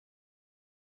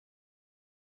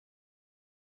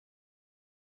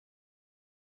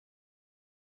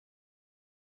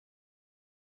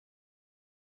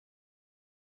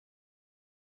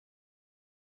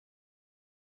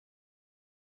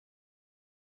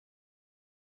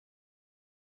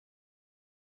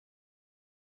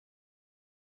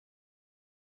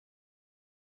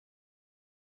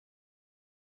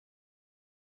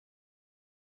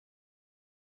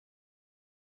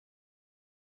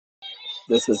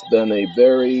This has been a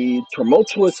very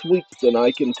tumultuous week, than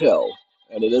I can tell.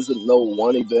 And it isn't no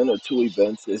one event or two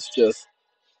events, it's just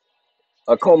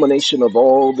a culmination of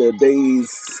all the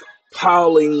days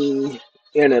piling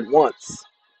in at once.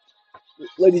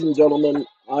 Ladies and gentlemen,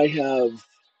 I have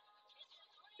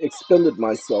expended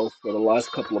myself for the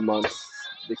last couple of months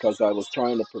because I was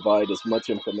trying to provide as much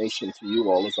information to you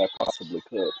all as I possibly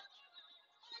could.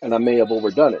 And I may have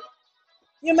overdone it.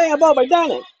 You may have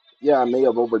overdone it. Yeah, I may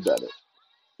have overdone it.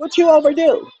 What you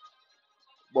overdo?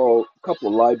 Well, a couple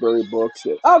of library books.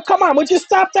 Oh, come on, would you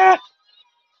stop that?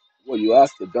 Well, you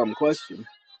asked a dumb question.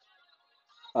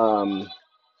 Um,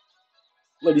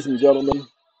 Ladies and gentlemen,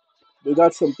 we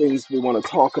got some things we want to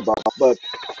talk about, but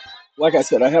like I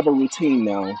said, I have a routine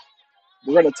now.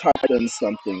 We're going to type in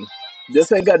something.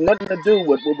 This ain't got nothing to do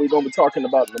with what we're going to be talking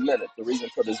about in a minute, the reason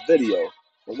for this video.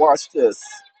 But watch this.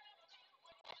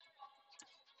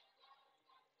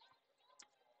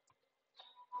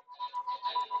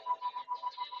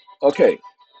 Okay,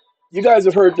 you guys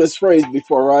have heard this phrase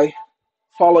before, right?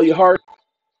 Follow your heart.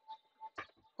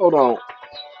 Hold on.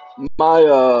 My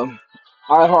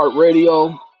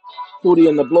iHeartRadio, Hootie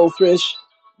and the Blowfish,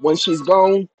 when she's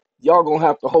gone, y'all gonna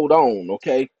have to hold on,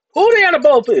 okay? Hootie and the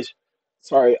Blowfish.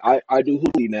 Sorry, I do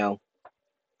Hootie now.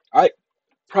 I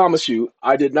promise you,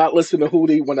 I did not listen to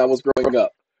Hootie when I was growing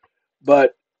up.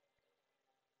 But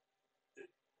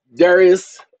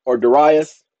Darius or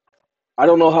Darius, I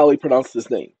don't know how he pronounced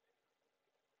his name.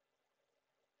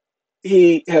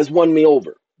 He has won me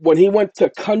over. When he went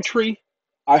to country,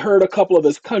 I heard a couple of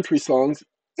his country songs,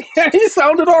 and he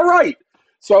sounded all right.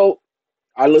 So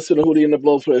I listened to Hootie and the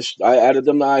Blowfish. I added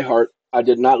them to iHeart. I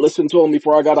did not listen to him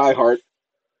before I got iHeart,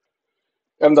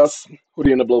 and thus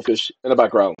Hootie and the Blowfish in the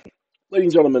background. Ladies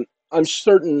and gentlemen, I'm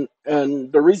certain,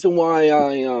 and the reason why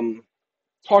I am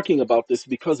talking about this is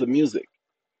because of music.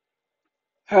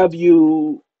 Have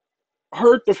you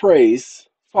heard the phrase,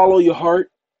 follow your heart?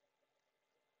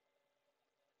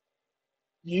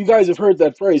 You guys have heard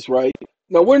that phrase, right?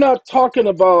 Now, we're not talking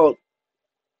about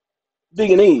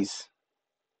veganese.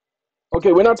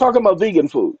 Okay, we're not talking about vegan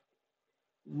food.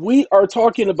 We are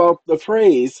talking about the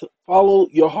phrase, follow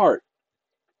your heart.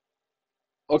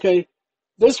 Okay?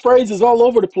 This phrase is all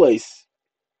over the place.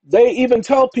 They even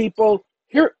tell people,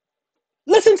 here,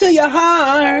 listen to your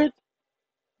heart.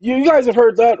 You guys have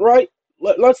heard that, right?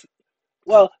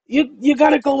 You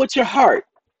got to go with your heart.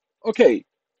 Okay,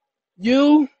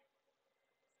 you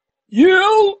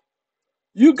You,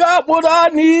 you got what I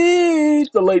need.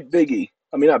 The late Biggie.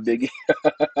 I mean, not Biggie.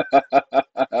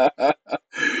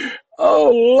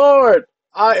 Oh, Lord.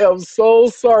 I am so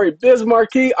sorry. Biz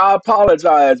Markie, I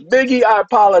apologize. Biggie, I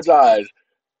apologize.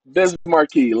 Biz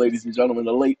Markie, ladies and gentlemen,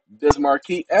 the late Biz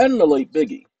Markie and the late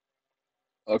Biggie.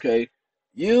 Okay.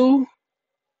 You,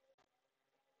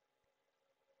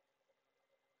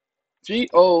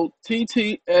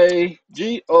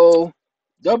 GOTTAGOWITHYO.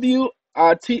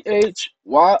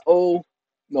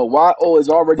 No, YO is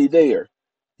already there.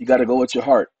 You got to go with your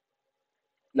heart.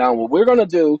 Now, what we're going to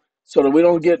do so that we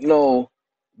don't get no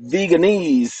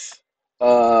veganese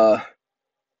uh,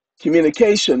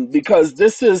 communication, because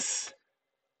this is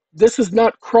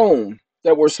not Chrome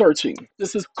that we're searching.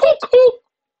 This is cuckoo,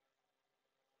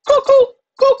 cuckoo,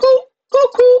 cuckoo,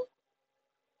 cuckoo.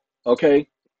 Okay.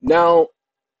 Now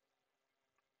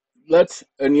and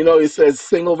it says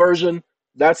single version.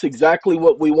 That's exactly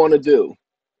what we want to do.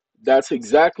 That's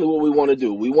exactly what we want to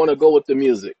do. We want to go with the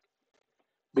music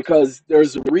because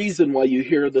there's a reason why you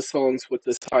hear the songs with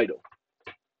this title.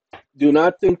 Do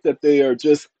not think that they are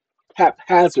just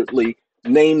haphazardly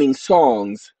naming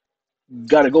songs.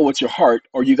 Got to go with your heart,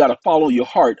 or you got to follow your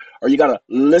heart, or you got to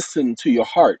listen to your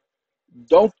heart.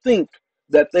 Don't think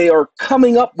that they are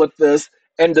coming up with this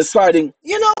and deciding,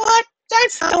 you know what, that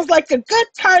sounds like a good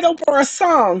title for a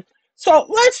song, so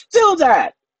let's do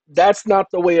that. That's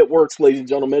not the way it works, ladies and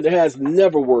gentlemen. It has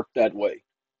never worked that way.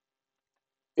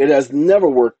 It has never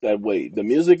worked that way. The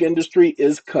music industry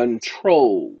is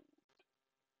controlled.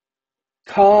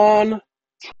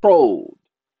 Controlled.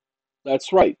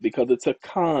 That's right, because it's a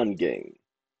con game.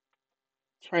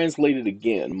 Translate it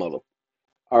again, mother.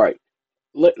 All right,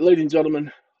 ladies and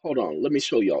gentlemen, hold on. Let me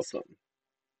show y'all something.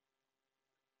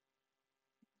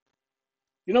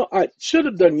 I should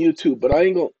have done YouTube, but I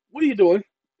ain't gonna. What are you doing?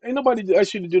 Ain't nobody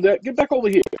asked you to do that. Get back over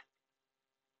here.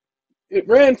 It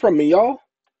ran from me, y'all.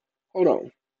 Hold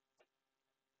on.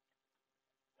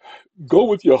 Go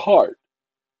with your heart,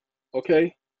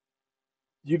 okay?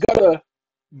 You gotta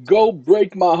go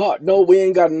break my heart. No, we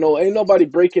ain't got no. Ain't nobody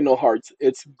breaking no hearts.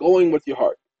 It's going with your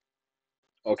heart,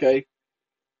 okay?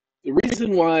 The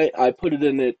reason why I put it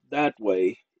in it that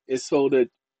way is so that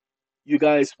you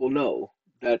guys will know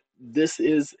that this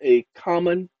is a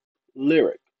common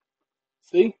lyric.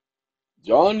 See?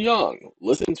 John Young,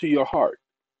 listen to your heart.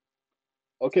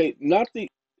 Okay, not the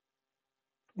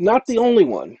only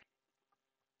one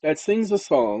that sings a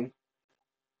song,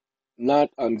 not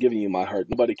I'm giving you my heart.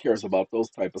 Nobody cares about those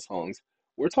type of songs.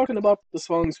 We're talking about the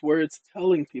songs where it's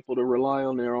telling people to rely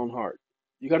on their own heart.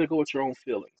 You got to go with your own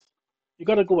feelings. You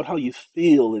got to go with how you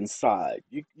feel inside.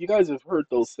 You guys have heard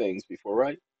those things before,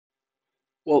 right?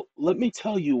 Well, let me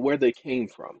tell you where they came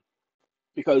from.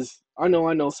 Because I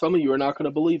know some of you are not going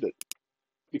to believe it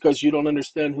because you don't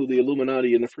understand who the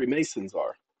Illuminati and the Freemasons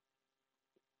are.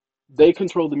 They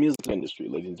control the music industry,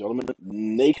 ladies and gentlemen.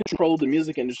 They control the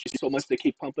music industry so much they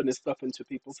keep pumping this stuff into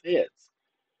people's heads.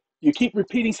 You keep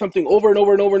repeating something over and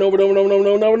over and over and over and over and over and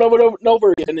over and over and over and over, and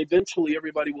over again, and eventually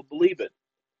everybody will believe it.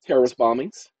 Terrorist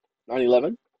bombings,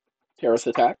 9/11, terrorist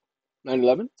attack,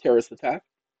 9/11, terrorist attack,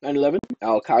 9/11,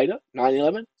 Al Qaeda,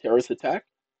 9/11, terrorist attack,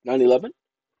 9/11,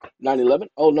 9/11.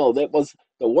 Oh no, that was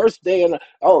the worst day in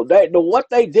what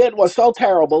they did was so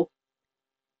terrible.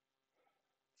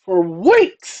 For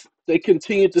weeks, they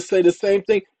continued to say the same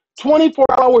thing 24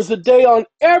 hours a day on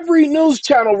every news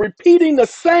channel, repeating the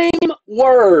same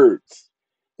words.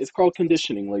 It's called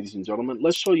conditioning, ladies and gentlemen.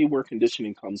 Let's show you where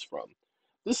conditioning comes from.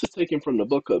 This is taken from the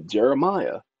book of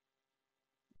Jeremiah.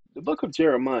 The book of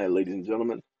Jeremiah, ladies and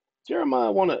gentlemen.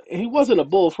 Jeremiah he wasn't a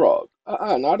bullfrog.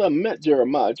 I met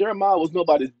Jeremiah. Jeremiah was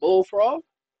nobody's bullfrog.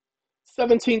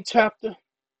 17th chapter,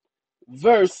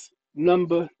 verse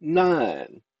number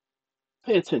 9.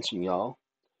 Pay attention, y'all.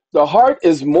 The heart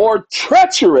is more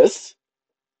treacherous.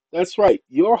 That's right.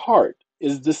 Your heart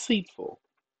is deceitful.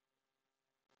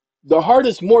 The heart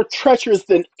is more treacherous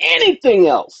than anything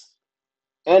else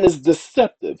and is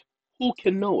deceptive. Who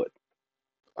can know it?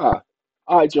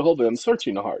 I, Jehovah, am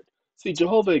searching the heart. See,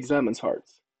 Jehovah examines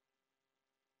hearts.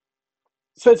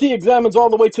 It says he examines all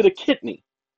the way to the kidney.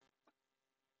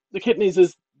 The kidneys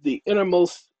is the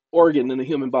innermost organ in the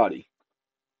human body.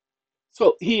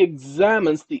 So he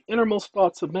examines the innermost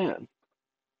thoughts of man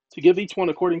to give each one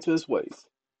according to his ways.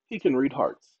 He can read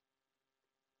hearts.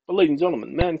 But ladies and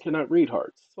gentlemen, man cannot read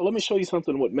hearts. So let me show you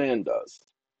something what man does.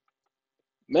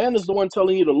 Man is the one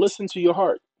telling you to listen to your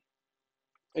heart.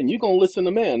 And you're going to listen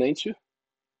to man, ain't you?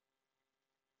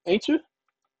 Ain't you?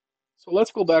 So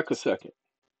let's go back a second.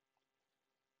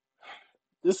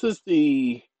 This is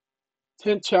the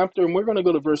 10th chapter, and we're going to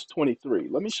go to verse 23.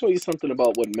 Let me show you something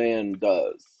about what man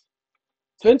does.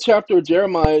 10th chapter of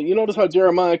Jeremiah. You notice how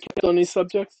Jeremiah kept on these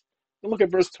subjects? Look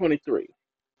at verse 23.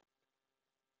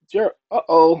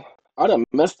 Uh-oh. I done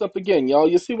messed up again, y'all.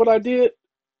 You see what I did?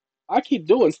 I keep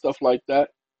doing stuff like that.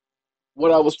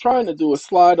 What I was trying to do is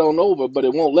slide on over, but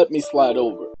it won't let me slide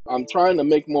over. I'm trying to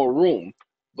make more room,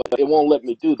 but it won't let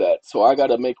me do that. So I got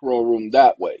to make more room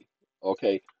that way.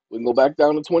 Okay, we can go back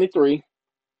down to 23.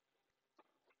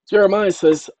 Jeremiah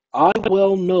says, I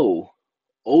well know,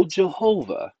 O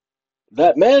Jehovah,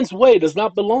 that man's way does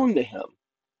not belong to him.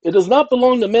 It does not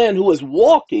belong to man who is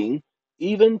walking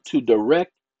even to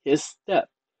direct his step.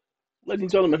 Ladies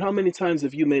and gentlemen, how many times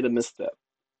have you made a misstep?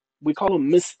 We call them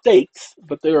mistakes,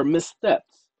 but they are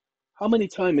missteps. How many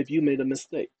times have you made a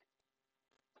mistake?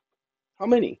 How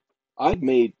many? I've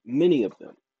made many of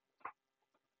them.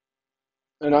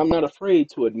 And I'm not afraid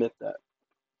to admit that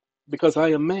because I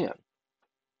am man.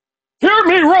 Hear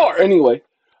me roar! Anyway,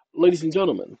 ladies and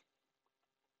gentlemen,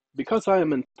 because I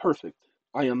am imperfect,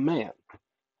 I am man.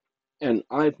 And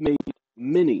I've made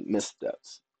many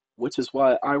missteps, which is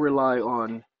why I rely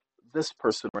on this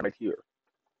person right here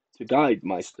to guide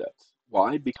my steps.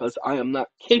 Why? Because I am not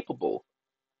capable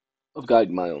of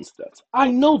guiding my own steps.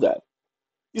 I know that.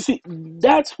 You see,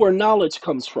 that's where knowledge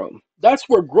comes from. That's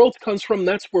where growth comes from.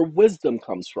 That's where wisdom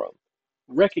comes from.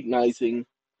 Recognizing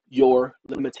your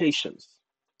limitations.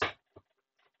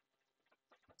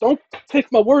 Don't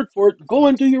take my word for it. Go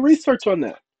and do your research on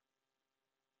that.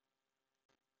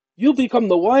 You'll become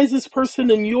the wisest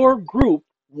person in your group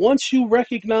once you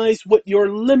recognize what your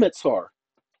limits are.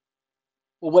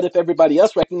 Well, what if everybody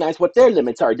else recognizes what their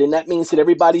limits are? Then that means that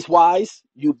everybody's wise?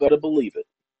 You better believe it.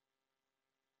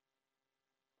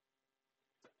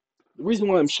 The reason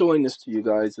why I'm showing this to you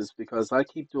guys is because I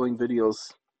keep doing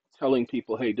videos telling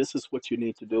people, hey, this is what you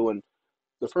need to do. And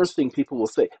the first thing people will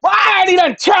say, well, I already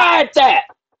done tried that.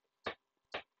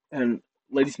 And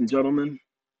ladies and gentlemen,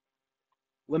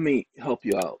 let me help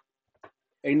you out.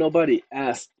 Ain't nobody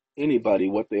asked anybody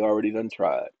what they already done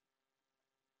tried.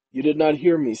 You did not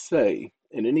hear me say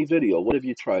in any video, what have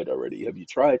you tried already? Have you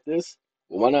tried this?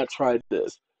 Well, why not try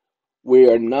this? We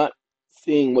are not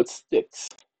seeing what sticks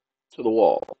to the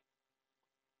wall.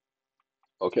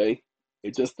 Okay?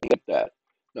 It just ain't that.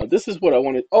 Now, this is what I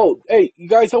wanted. Oh, hey, you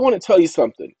guys, I want to tell you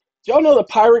something. Do y'all know the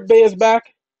Pirate Bay is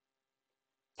back?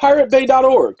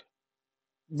 PirateBay.org.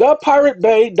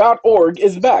 ThePirateBay.org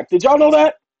is back. Did y'all know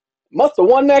that? Must have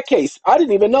won that case. I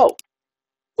didn't even know.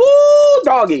 Woo,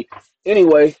 doggy.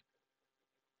 Anyway,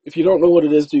 if you don't know what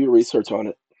it is, do your research on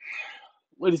it.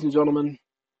 Ladies and gentlemen,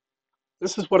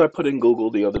 this is what I put in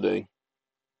Google the other day.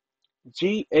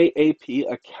 GAAP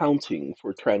accounting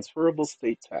for transferable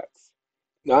state tax.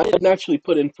 Now, I didn't actually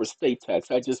put in for state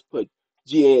tax. I just put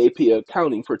GAAP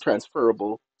accounting for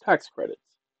transferable tax credits.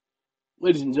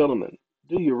 Ladies and gentlemen,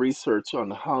 do your research on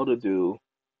how to do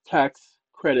tax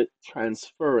credit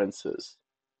transferences,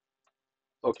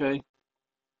 okay?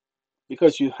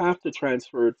 Because you have to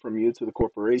transfer it from you to the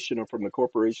corporation or from the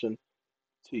corporation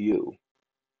to you.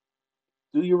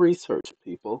 Do your research,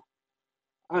 people.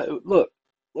 Look,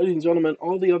 ladies and gentlemen,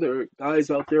 all the other guys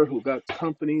out there who got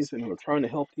companies and who are trying to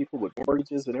help people with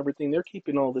mortgages and everything, they're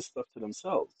keeping all this stuff to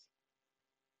themselves.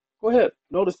 Go ahead.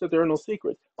 Notice that there are no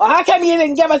secrets. Well, how come you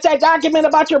didn't give us that document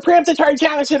about your preemptory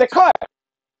challenge to the court?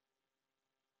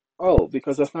 Oh,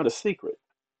 because that's not a secret.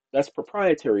 That's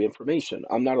proprietary information.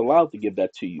 I'm not allowed to give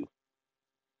that to you.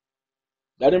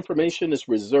 That information is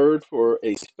reserved for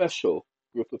a special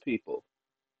group of people.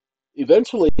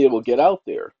 Eventually, it will get out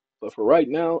there, but for right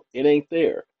now, it ain't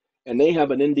there. And they have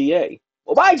an NDA.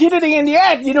 Well, why'd you do the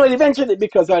NDA? You know, eventually,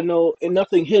 because I know and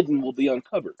nothing hidden will be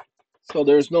uncovered. So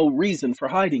there's no reason for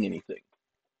hiding anything.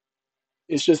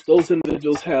 It's just those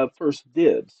individuals have first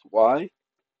dibs. Why?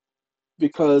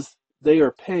 Because they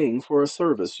are paying for a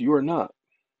service. You are not.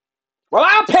 Well,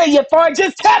 I'll pay you for it.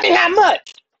 Just tell me how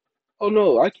much. Oh,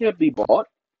 no, I can't be bought.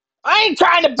 I ain't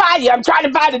trying to buy you. I'm trying to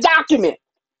buy the document.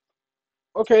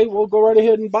 Okay, well, go right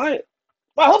ahead and buy it.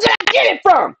 Well, who can I get it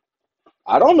from?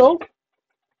 I don't know.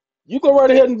 You go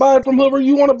right ahead and buy it from whoever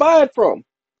you want to buy it from.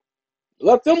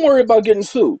 Let them worry about getting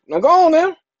sued. Now go on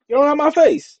now. Get on out my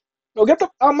face. No, get the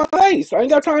out my face. I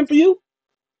ain't got time for you.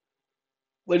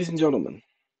 Ladies and gentlemen,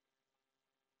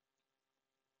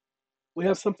 we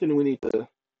have something we need to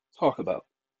talk about.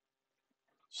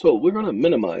 So we're going to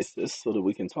minimize this so that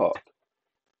we can talk.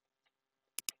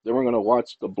 Then we're going to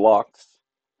watch the blocks.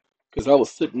 Because I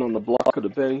was sitting on the block of the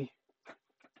bay,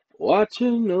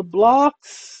 watching the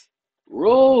blocks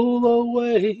roll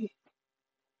away.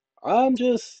 I'm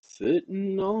just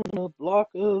sitting on the block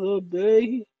of the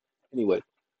bay. Anyway,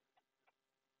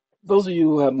 those of you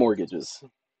who have mortgages,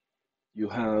 you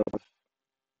have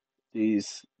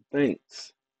these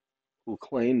banks who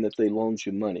claim that they loaned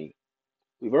you money.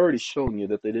 We've already shown you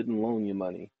that they didn't loan you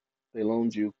money. They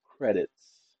loaned you credits.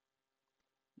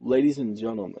 Ladies and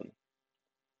gentlemen,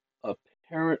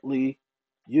 apparently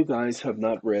you guys have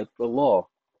not read the law.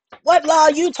 What law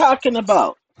are you talking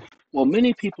about? Well,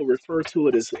 many people refer to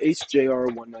it as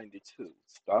HJR 192.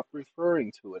 Stop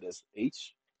referring to it as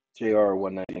HJR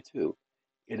 192.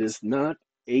 It is not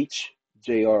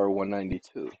HJR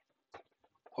 192.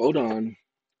 Hold on.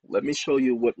 Let me show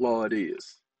you what law it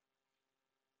is.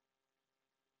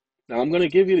 Now, I'm going to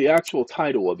give you the actual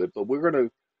title of it, but we're going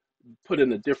to put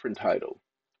in a different title.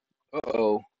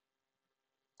 Uh-oh.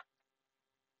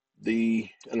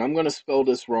 And I'm going to spell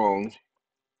this wrong.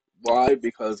 Why?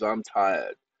 Because I'm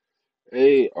tired.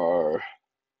 AR.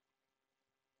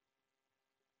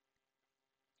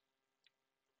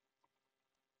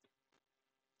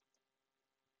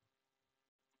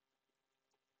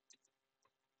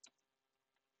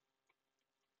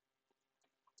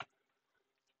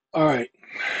 All right.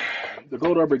 The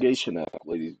Gold Abrogation Act,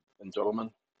 ladies and gentlemen.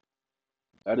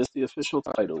 That is the official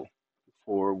title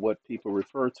for what people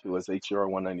refer to as HJR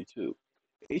 192.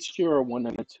 HJR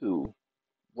 192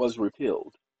 was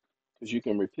repealed because you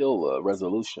can repeal a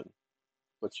resolution,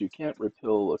 but you can't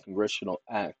repeal a congressional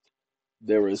act.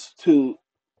 There is two,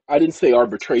 I didn't say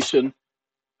arbitration.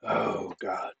 Oh,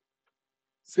 God.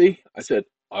 See, I said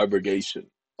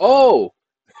abrogation. Oh,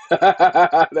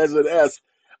 that's an S.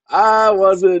 I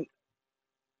wasn't,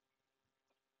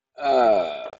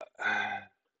 uh,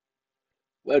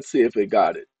 let's see if it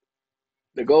got it.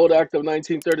 The Gold Act of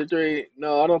 1933.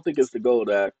 No, I don't think it's the Gold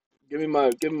Act. Give me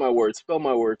my word. Spell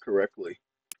my word correctly.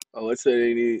 Oh, let's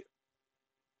say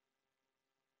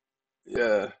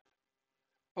yeah.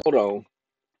 Hold on.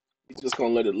 He's just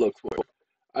gonna let it look for it.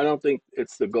 I don't think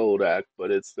it's the Gold Act,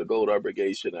 but it's the Gold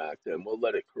Abrogation Act, and we'll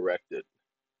let it correct it.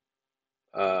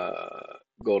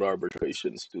 Gold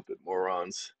arbitration, stupid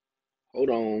morons. Hold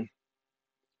on.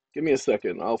 Give me a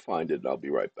second. I'll find it and I'll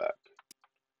be right back.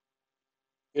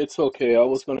 It's okay. I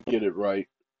was gonna get it right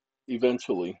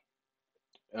eventually.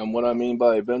 And what I mean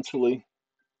by eventually,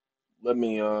 let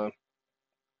me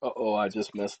uh-oh, I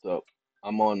just messed up.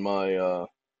 I'm on my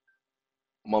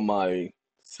I'm on my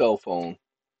cell phone,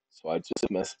 so I just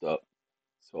messed up.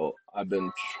 So I've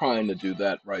been trying to do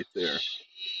that right there.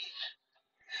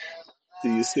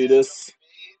 Do you see this?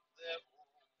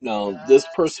 Now, this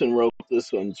person wrote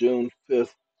this on June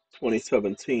 5th,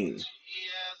 2017.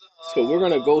 So we're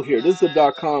going to go here. This is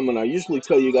a .com, and I usually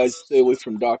tell you guys to stay away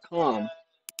from .com,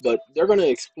 but they're going to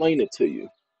explain it to you.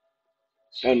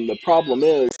 And the problem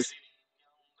is,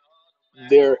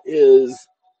 there is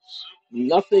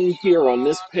nothing here on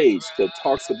this page that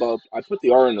talks about, I put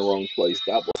the R in the wrong place.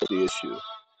 That was the issue.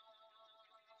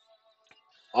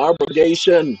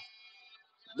 Abrogation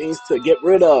means to get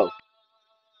rid of.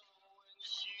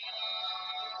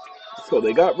 So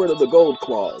they got rid of the gold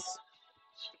clause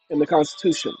in the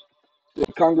Constitution.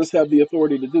 Did Congress have the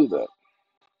authority to do that?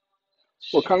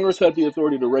 Well, Congress had the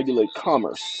authority to regulate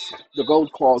commerce. The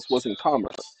gold clause wasn't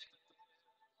commerce.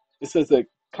 It says that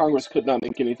Congress could not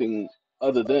make anything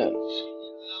other than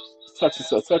such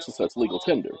and such legal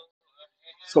tender.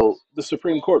 So the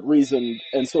Supreme Court reasoned,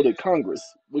 and so did Congress.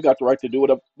 We got the right to do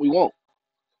whatever we want.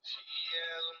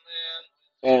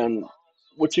 And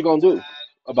what you gonna do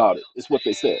about it is what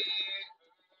they said.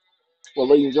 Well,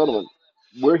 ladies and gentlemen,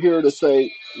 we're here to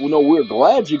say, well, no, we're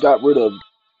glad you got rid of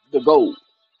the gold.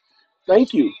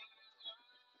 Thank you.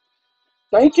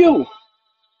 Thank you.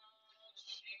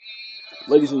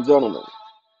 Ladies and gentlemen,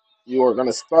 you are going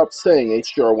to stop saying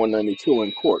HJR 192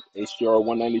 in court. HJR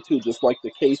 192, just like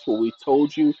the case where we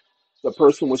told you the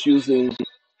person was using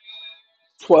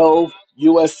 12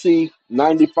 USC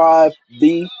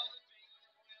 95B,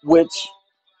 which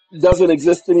doesn't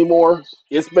exist anymore.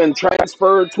 It's been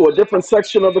transferred to a different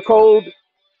section of the code.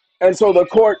 And so the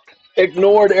court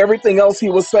ignored everything else he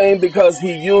was saying because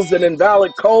he used an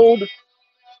invalid code.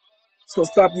 So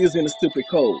stop using the stupid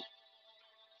code.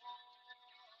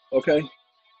 Okay?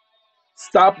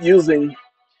 Stop using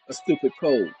a stupid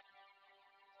code.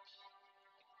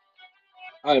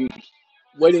 I'm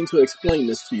waiting to explain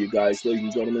this to you guys, ladies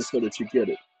and gentlemen, so that you get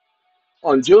it.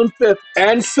 On June 5th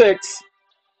and 6th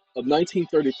of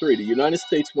 1933, the United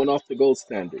States went off the gold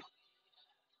standard,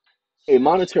 a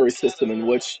monetary system in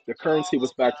which the currency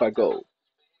was backed by gold.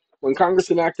 When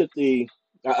Congress enacted they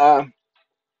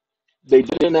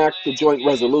did enact the joint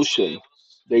resolution.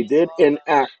 They did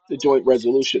enact the joint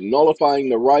resolution, nullifying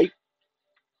the right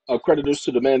of creditors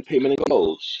to demand payment in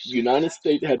gold. The United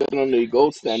States had been on the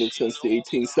gold standard since the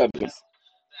 1870s,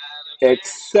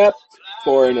 except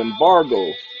for an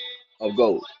embargo of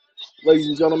gold. Ladies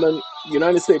and gentlemen, the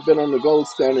United States been on the gold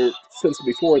standard since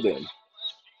before then.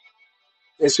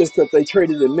 It's just that they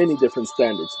traded in many different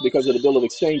standards because of the Bill of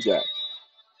Exchange Act.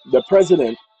 The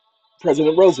President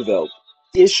Roosevelt,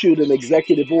 issued an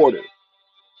executive order.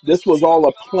 This was all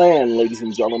a plan, ladies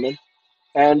and gentlemen.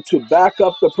 And to back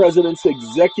up the president's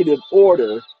executive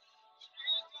order,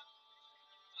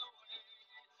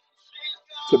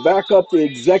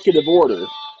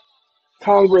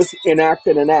 Congress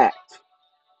enacted an act.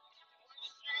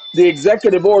 The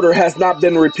executive order has not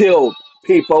been repealed,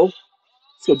 people.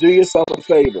 So do yourself a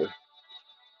favor.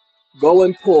 Go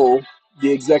and pull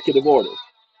the executive order.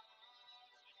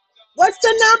 What's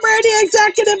the number of the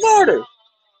executive order?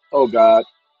 Oh, God.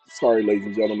 Sorry, ladies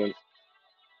and gentlemen.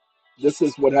 This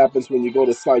is what happens when you go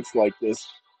to sites like this.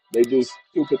 They do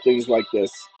stupid things like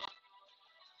this.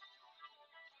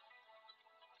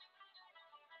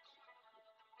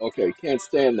 Okay, can't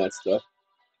stand that stuff.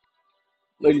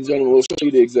 Ladies and gentlemen, we'll show you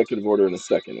the executive order in a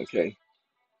second, okay?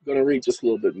 I'm going to read just a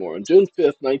little bit more. On June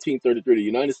 5th, 1933, the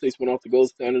United States went off the gold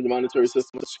standard. The monetary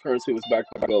system, which currency was backed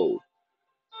by gold.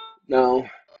 Now,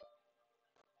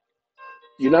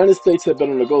 the United States had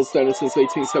been on the gold standard since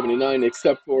 1879,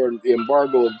 except for the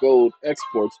embargo of gold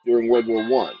exports during World War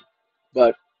I.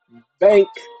 But bank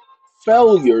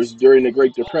failures during the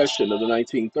Great Depression of the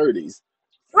 1930s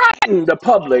frightened the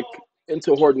public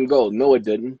into hoarding gold. No, it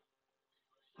didn't.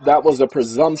 That was a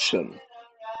presumption.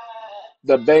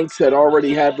 The banks had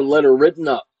already had the letter written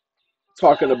up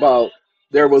talking about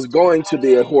there was going to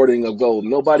be a hoarding of gold.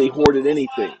 Nobody hoarded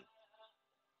anything.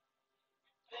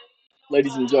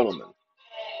 Ladies and gentlemen,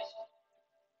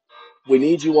 we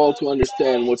need you all to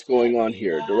understand what's going on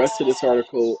here. The rest of this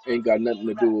article ain't got nothing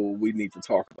to do with what we need to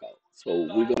talk about. So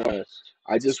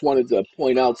I just wanted to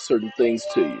point out certain things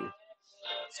to you.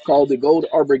 It's called the Gold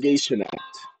Abrogation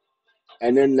Act.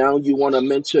 And then now you want to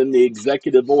mention the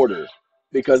executive order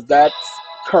because that's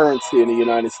currency in the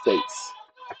United States.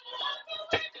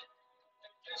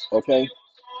 Okay?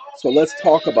 So let's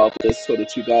talk about this so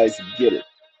that you guys get it.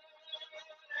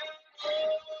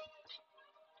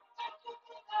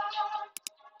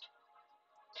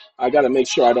 I got to make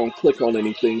sure I don't click on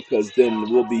anything because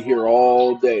then we'll be here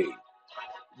all day.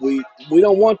 We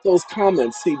don't want those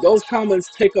comments. See, those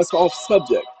comments take us off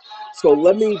subject. So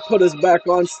let me put us back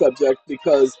on subject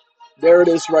because there it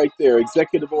is right there.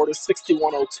 Executive Order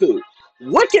 6102.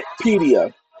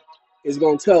 Wikipedia is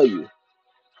going to tell you.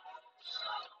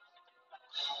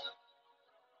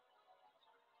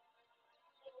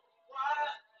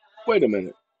 Wait a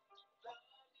minute.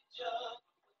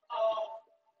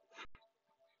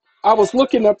 I was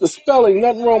looking at the spelling.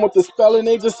 Nothing wrong with the spelling.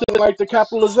 They just didn't like the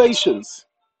capitalizations.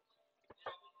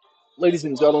 Ladies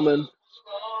and gentlemen,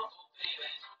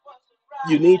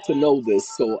 you need to know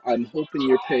this, so I'm hoping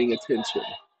you're paying attention.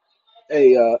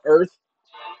 Hey, Earth.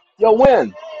 Yo,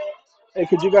 Win. Hey,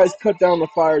 could you guys cut down the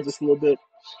fire just a little bit?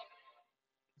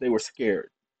 They were scared.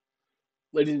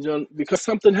 Ladies and gentlemen, because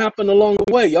something happened along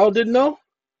the way. Y'all didn't know?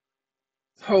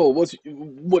 Oh,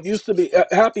 what used to be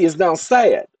happy is now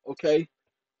sad, okay?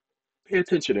 Pay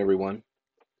attention, everyone.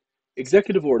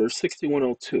 Executive Order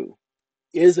 6102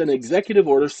 is an executive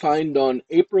order signed on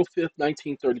April 5th,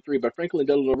 1933 by Franklin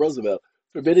Delano Roosevelt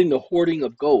forbidding the hoarding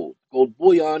of gold, gold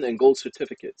bullion, and gold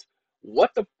certificates.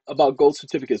 About gold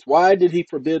certificates? Why did he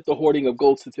forbid the hoarding of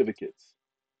gold certificates?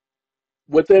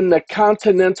 Within the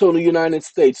continental United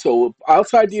States. So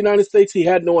outside the United States, he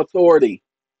had no authority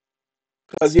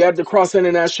because he had to cross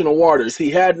international waters. He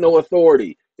had no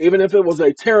authority. Even if it was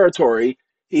a territory,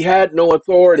 he had no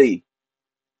authority.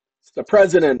 It's the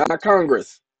president, not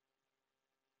Congress.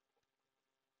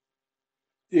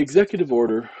 The executive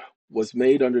order was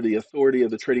made under the authority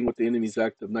of the Trading with the Enemies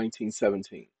Act of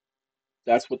 1917.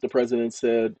 That's what the president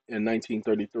said in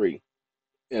 1933,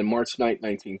 in March 9th,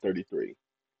 1933,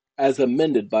 as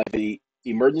amended by the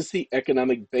Emergency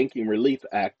Economic Banking Relief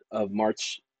Act of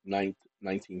March 9th,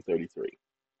 1933.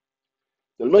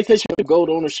 The limitation of gold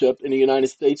ownership in the United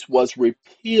States was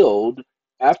repealed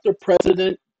after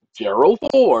President Gerald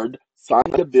Ford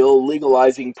signed a bill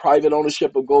legalizing private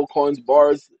ownership of gold coins,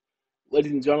 bars.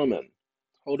 Ladies and gentlemen,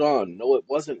 hold on. No, it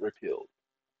wasn't repealed.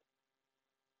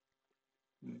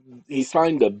 He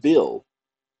signed a bill,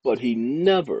 but he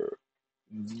never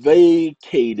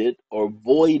vacated or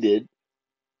voided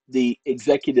the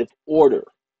executive order.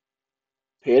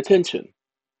 Pay attention.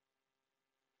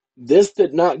 This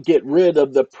did not get rid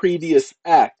of the previous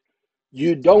act.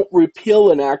 You don't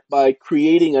repeal an act by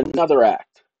creating another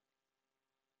act.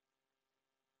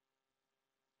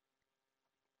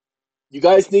 You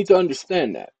guys need to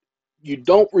understand that. You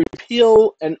don't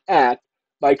repeal an act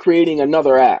by creating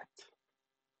another act.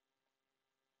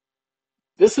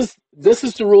 This is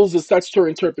the rules of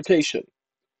statutory interpretation.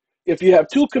 If you have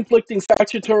two conflicting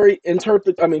statutes,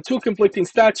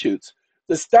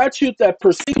 the statute that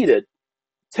preceded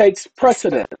takes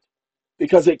precedent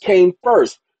because it came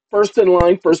first. First in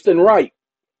line, first in right.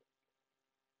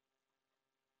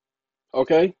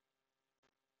 Okay?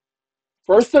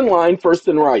 First in line, first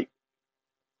in right.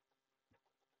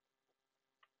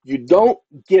 You don't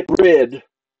get rid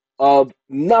of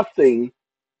nothing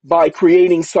by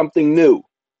creating something new.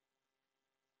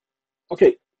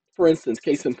 Okay, for instance,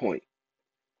 case in point.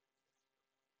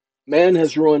 Man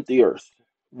has ruined the earth.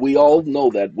 We all know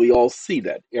that. We all see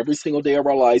that. Every single day of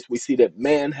our lives, we see that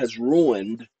man has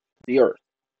ruined the earth.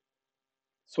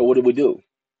 So what do?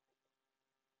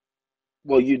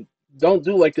 Well, you don't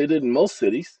do like they did in most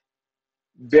cities.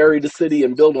 Bury the city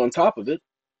and build on top of it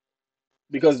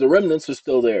because the remnants are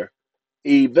still there.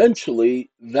 Eventually,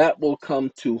 that will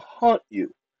come to haunt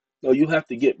you. No, you have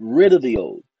to get rid of the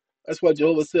old. That's why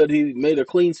Jehovah said he made a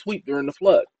clean sweep during the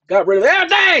flood. Got rid of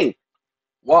everything.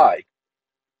 Why?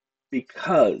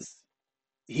 Because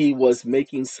he was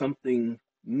making something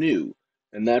new.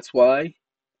 And that's why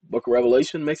Book of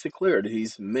Revelation makes it clear that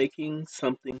he's making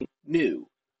something new.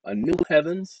 A new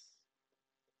heavens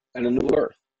and a new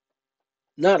earth.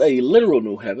 Not a literal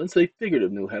new heavens, a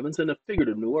figurative new heavens and a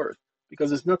figurative new earth.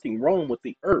 Because there's nothing wrong with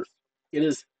the earth. It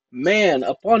is man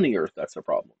upon the earth that's a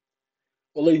problem.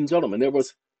 Well, ladies and gentlemen, there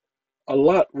was a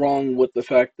lot wrong with the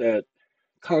fact that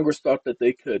Congress thought that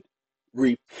they could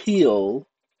repeal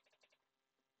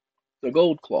the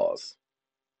gold clause,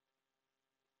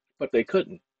 but they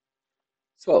couldn't.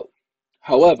 So,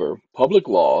 however, Public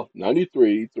Law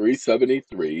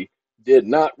 93-373 did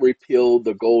not repeal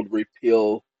the gold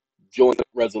repeal joint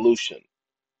resolution,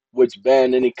 which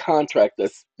banned any contract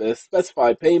that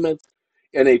specified payments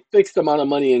in a fixed amount of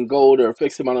money in gold or a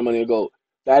fixed amount of money in gold.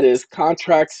 That is,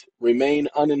 contracts remain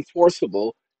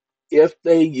unenforceable if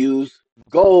they use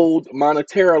gold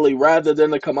monetarily rather than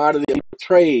the commodity of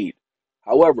trade.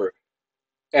 However,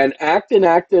 an act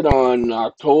enacted on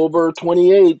October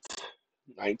 28th,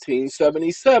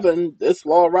 1977, this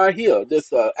law right here,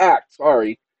 this act,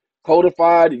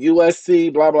 codified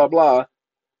USC, blah, blah, blah,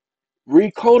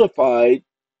 recodified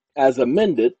as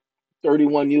amended,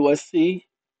 31 USC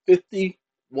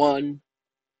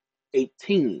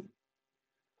 5118,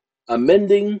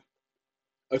 amending,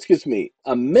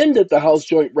 amended the House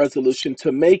Joint Resolution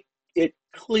to make it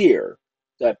clear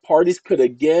that parties could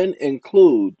again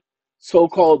include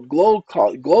so-called gold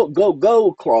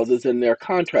clauses in their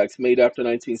contracts made after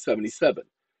 1977.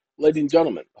 Ladies and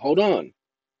gentlemen, hold on.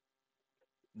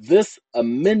 This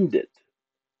amended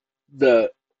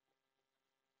the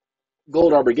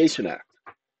Gold Abrogation Act.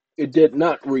 It did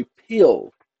not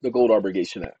repeal the Gold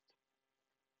Abrogation Act.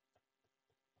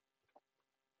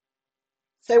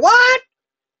 Say what?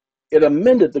 It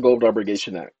amended the Gold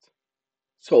Abrogation Act.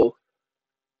 So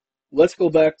let's go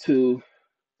back to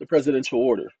the presidential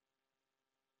order.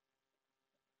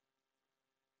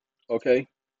 Okay?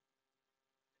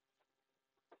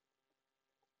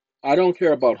 I don't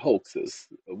care about hoaxes.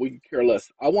 We can care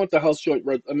less. I want the House Joint,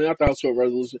 not the House Joint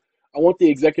Resolution. I want the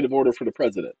executive order for the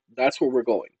president. That's where we're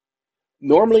going.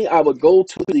 Normally, I would go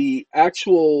to the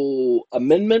actual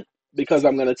amendment because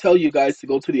I'm going to tell you guys to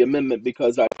go to the amendment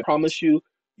because I promise you,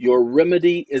 your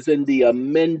remedy is in the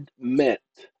amendment.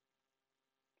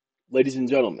 Ladies and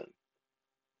gentlemen,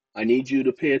 I need you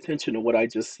to pay attention to what I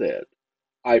just said.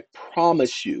 I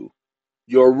promise you,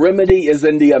 your remedy is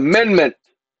in the amendment.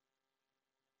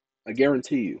 I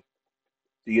guarantee you.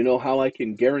 Do you know how I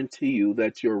can guarantee you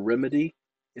that your remedy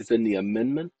is in the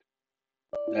amendment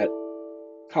that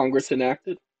Congress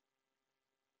enacted?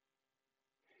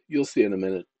 You'll see in a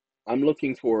minute. I'm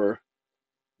looking for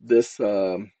this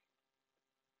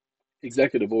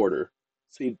executive order.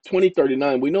 See,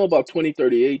 2039, we know about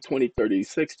 2038,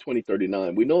 2036,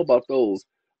 2039. We know about those,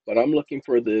 but I'm looking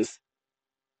for this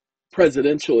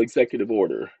presidential executive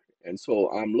order. And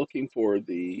so I'm looking for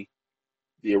the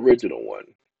original one.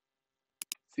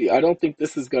 See, I don't think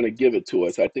this is going to give it to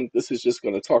us. I think this is just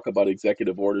going to talk about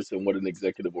executive orders and what an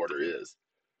executive order is.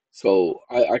 So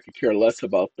I could care less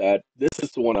about that. This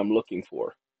is the one I'm looking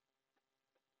for.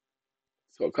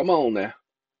 So come on now.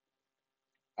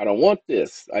 I don't want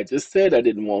this. I just said I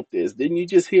didn't want this. Didn't you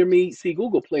just hear me? See,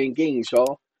 Google playing games,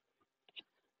 y'all.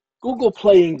 Google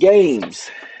playing games.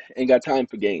 Ain't got time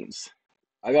for games.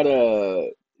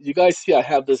 You guys see I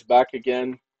have this back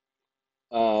again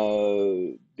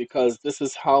because this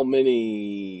is how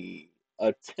many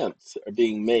attempts are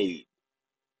being made.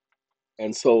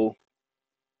 And so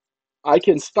I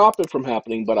can stop it from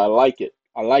happening, but I like it.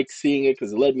 I like seeing it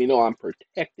because it let me know I'm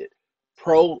protected.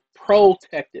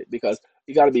 Protected because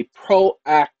you got to be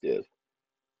proactive.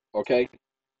 Okay.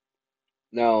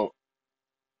 Now,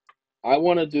 I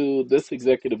want to do this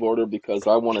executive order because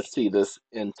I want to see this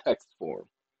in text form.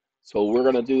 So we're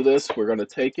going to do this. We're going to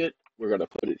take it. We're going to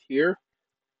put it here.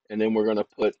 And then we're going to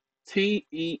put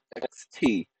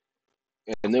TEXT.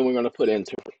 And then we're going to put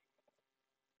enter.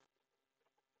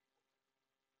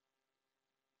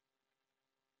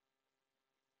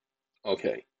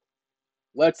 Okay.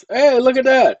 Hey, look at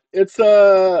that. It's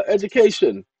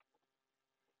education.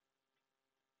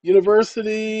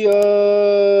 University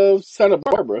of Santa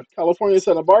Barbara, California,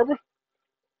 Santa Barbara.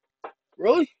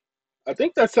 Really? I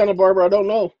think that's Santa Barbara. I don't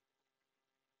know.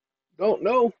 Don't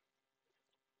know.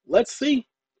 Let's see.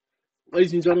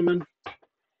 Ladies and gentlemen,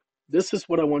 this is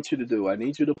what I want you to do. I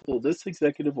need you to pull this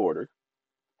executive order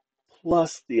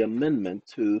plus the amendment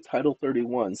to Title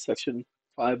 31, Section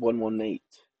 5118,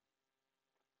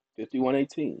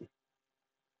 5118.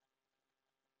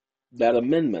 That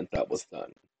amendment that was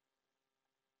done.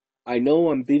 I know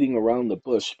I'm beating around the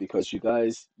bush because you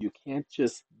guys, you can't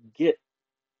just get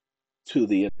to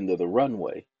the end of the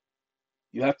runway.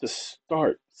 You have to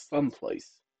start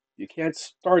someplace. You can't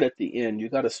start at the end. You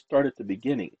got to start at the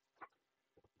beginning.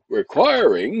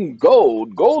 Requiring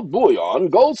gold bullion,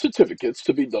 gold certificates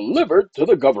to be delivered to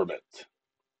the government.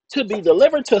 To be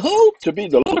delivered to who? To be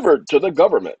delivered to the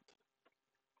government.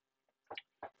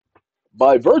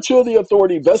 By virtue of the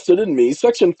authority vested in me,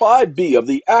 Section 5B of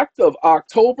the Act of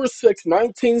October 6,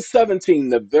 1917,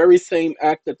 the very same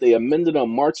act that they amended on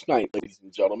March 9th, ladies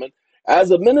and gentlemen,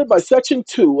 as amended by Section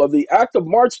 2 of the Act of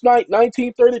March 9,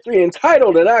 1933,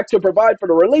 entitled an act to provide for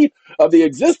the relief of the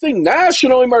existing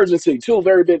national emergency, two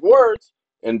very big words,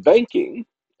 in banking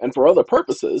and for other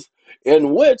purposes,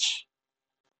 in which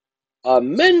a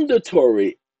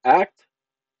mandatory act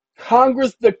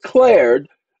Congress declared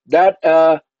that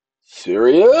a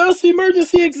serious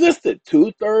emergency existed.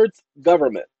 Two-thirds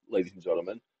government, ladies and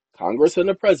gentlemen, Congress and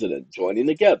the president joining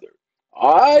together.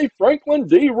 I, Franklin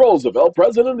D. Roosevelt,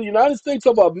 President of the United States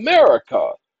of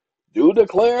America, do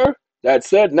declare that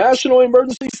said national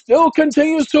emergency still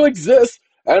continues to exist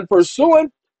and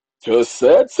pursuant to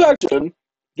said section,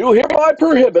 do hereby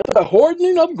prohibit the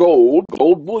hoarding of gold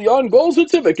bullion, gold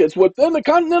certificates within the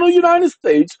continental United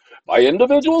States by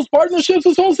individuals, partnerships,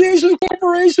 associations,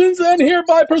 corporations, and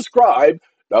hereby prescribe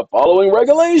the following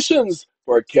regulations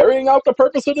for carrying out the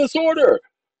purpose of this order.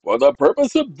 For the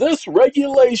purpose of this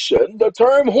regulation, the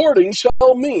term hoarding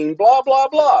shall mean blah, blah,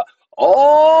 blah.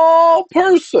 All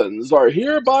persons are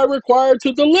hereby required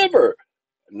to deliver.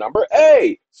 Number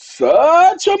A,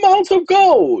 such amounts of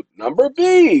gold. Number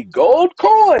B, gold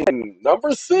coin.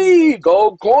 Number C,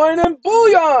 gold coin and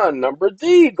bullion. Number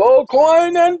D, gold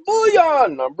coin and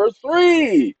bullion. Number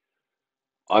 3,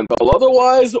 until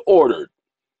otherwise ordered,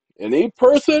 any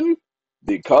person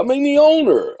becoming the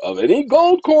owner of any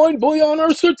gold coin, bullion,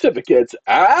 or certificates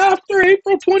after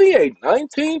April 28,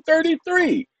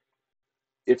 1933.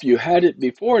 If you had it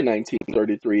before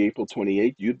 1933, April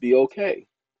 28, you'd be okay.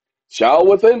 Shall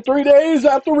within 3 days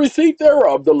after receipt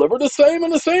thereof deliver the same in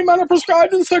the same manner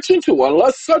prescribed in Section 2,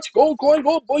 unless such gold coin,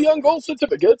 gold bullion, gold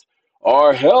certificates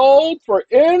are held for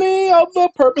any of the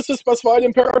purposes specified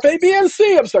in paragraph A, B, and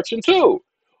C of Section 2,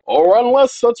 or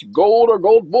unless such gold or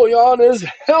gold bullion is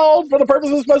held for the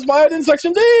purposes specified in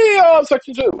Section D of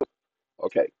Section 2.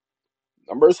 Okay,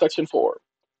 number Section 4.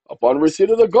 Upon receipt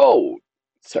of the gold,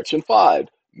 Section 5,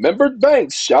 membered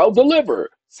banks shall deliver.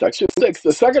 Section 6,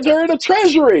 the Secretary of the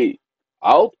Treasury,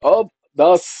 out of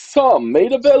the sum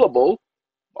made available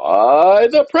by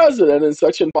the President in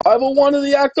Section 501 of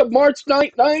the Act of March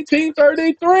 9,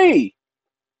 1933.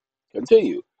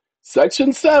 Continue.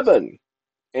 Section 7,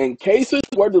 in cases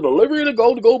where the delivery of the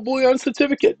gold bullion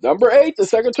certificate. Number 8, the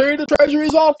Secretary of the Treasury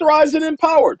is authorized and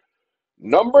empowered.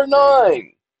 Number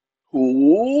 9,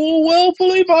 who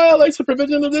willfully violates the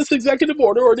provision of this executive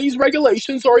order or these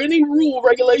regulations or any rule,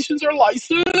 regulations, or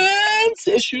license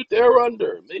issued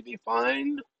thereunder may be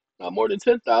fined not more than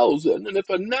 $10,000. And if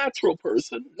a natural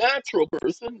person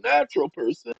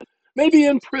may be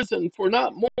in prison for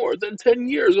not more than 10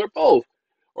 years or both,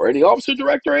 or any officer,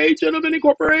 director, or agent of any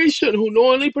corporation who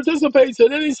knowingly participates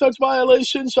in any such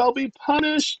violation shall be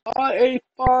punished by a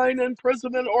fine,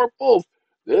 imprisonment, or both.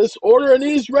 This order and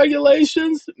these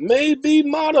regulations may be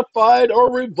modified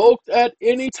or revoked at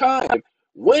any time.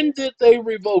 When did they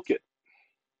revoke it?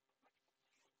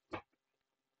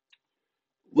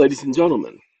 Ladies and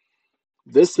gentlemen,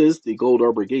 this is the Gold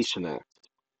Abrogation Act.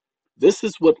 This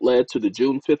is what led to the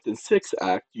June 5th and 6th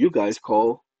Act you guys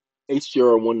call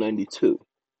HJR 192.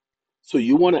 So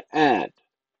you want to add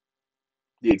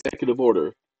the Executive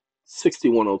Order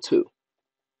 6102.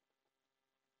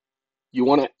 You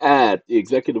want to add the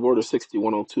Executive Order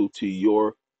 6102 to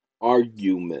your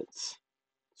arguments.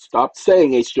 Stop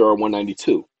saying HJR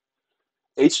 192.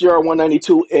 HJR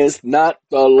 192 is not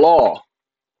the law.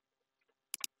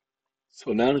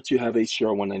 So now that you have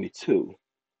HJR 192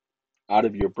 out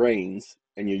of your brains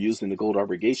and you're using the Gold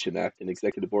Abrogation Act and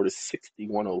Executive Order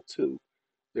 6102,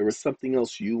 there is something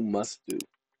else you must do.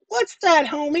 What's that,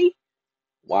 homie?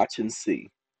 Watch and see.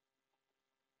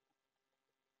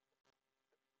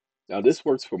 Now this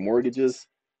works for mortgages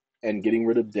and getting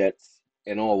rid of debts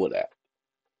and all of that.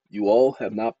 You all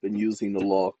have not been using the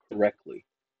law correctly.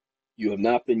 You have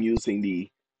not been using the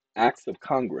acts of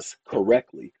Congress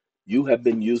correctly. You have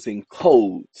been using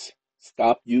codes.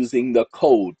 Stop using the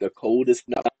code. The code is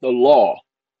not the law.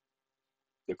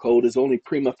 The code is only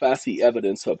prima facie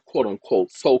evidence of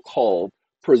quote-unquote so-called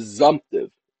presumptive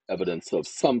evidence of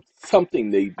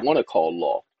something they want to call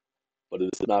law, but it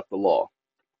is not the law.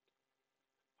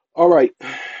 All right,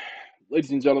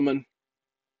 ladies and gentlemen,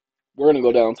 we're going to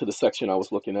go down to the section I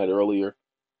was looking at earlier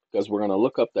because we're going to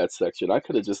look up that section. I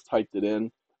could have just typed it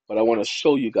in, but I want to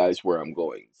show you guys where I'm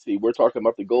going. See, we're talking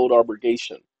about the gold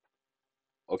abrogation.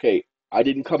 Okay, I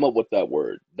didn't come up with that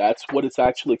word. That's what it's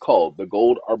actually called, the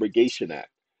Gold Abrogation Act.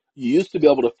 You used to be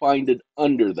able to find it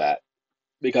under that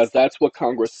because that's what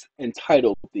Congress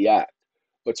entitled the act.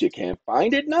 But you can't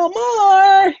find it no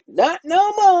more. Not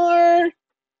no more.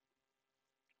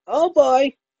 Oh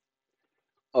boy.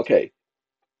 Okay,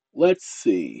 let's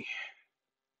see.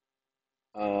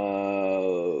 Okay.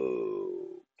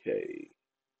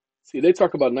 See, they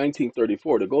talk about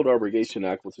 1934. The Gold Abrogation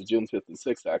Act was the June 5th and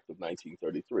 6th Act of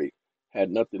 1933.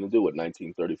 Had nothing to do with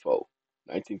 1934.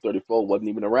 1934 wasn't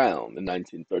even around in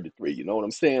 1933. You know what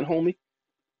I'm saying, homie?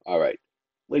 All right.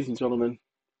 Ladies and gentlemen,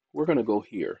 we're going to go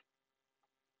here.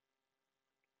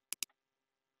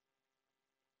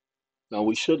 Now,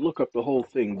 we should look up the whole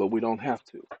thing, but we don't have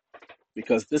to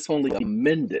because this only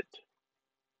amended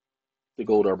the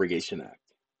Gold Abrogation Act.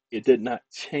 It did not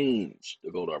change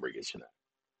the Gold Abrogation Act.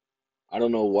 I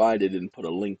don't know why they didn't put a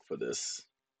link for this.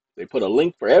 They put a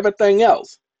link for everything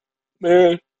else.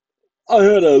 Man, I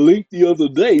had a link the other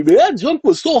day. Man, that junk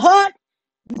was so hot.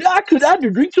 I could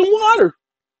drink some water.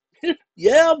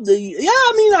 Yeah, I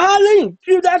mean the hot lane.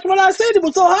 Shoot, that's what I said. It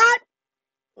was so hot.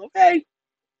 Okay.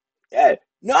 Yeah.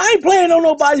 No, I ain't playing on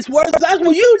nobody's words. That's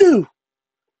what you do.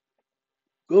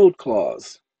 Gold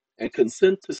clause and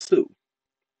consent to sue.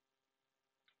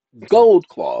 Gold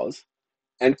clause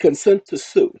and consent to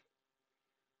sue.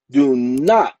 Do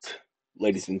not,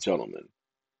 ladies and gentlemen,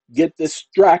 get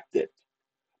distracted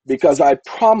because I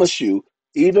promise you,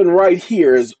 even right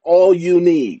here is all you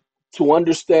need to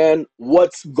understand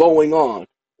what's going on.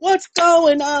 What's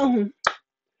going on?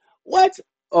 What?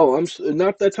 Oh,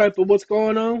 not that type of what's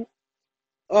going on?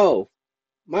 Oh,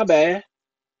 my bad.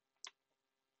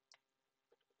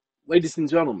 Ladies and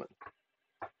gentlemen,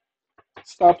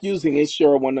 stop using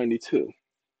HR 192.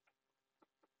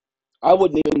 I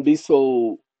wouldn't even be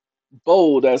so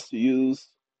bold as to use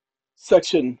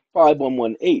Section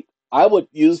 5118. I would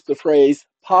use the phrase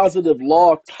positive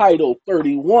law title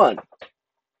 31.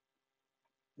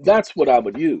 That's what I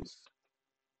would use.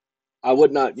 I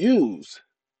would not use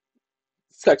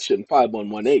Section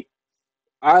 5118.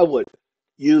 I would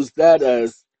use that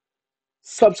as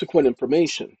subsequent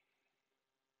information.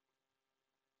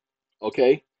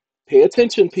 Okay? Pay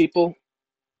attention, people,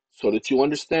 so that you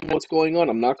understand what's going on.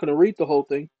 I'm not going to read the whole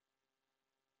thing.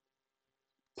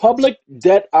 Public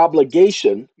debt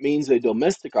obligation means a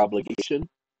domestic obligation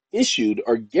issued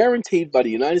or guaranteed by the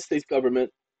United States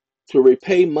government to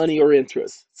repay money or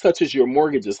interest, such as your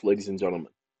mortgages, ladies and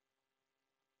gentlemen.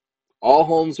 All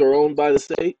homes are owned by the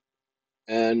state,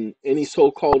 and any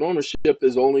so-called ownership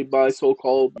is only by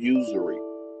so-called usury.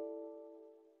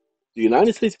 The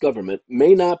United States government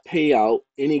may not pay out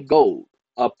any gold.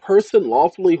 A person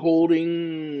lawfully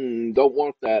holding, don't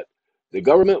want that. The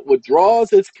government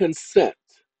withdraws its consent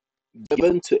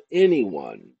given to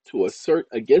anyone to assert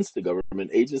against the government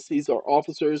agencies or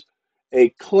officers a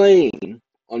claim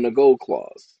on the gold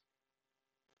clause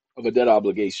of a debt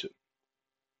obligation.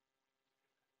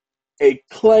 A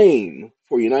claim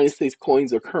for United States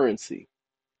coins or currency.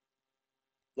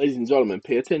 Ladies and gentlemen,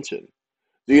 pay attention.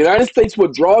 The United States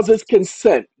withdraws its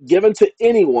consent given to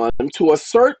anyone to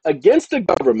assert against the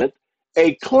government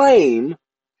a claim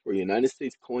for United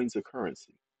States coins or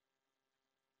currency.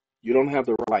 You don't have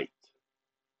the right.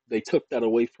 They took that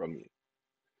away from you.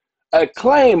 A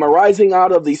claim arising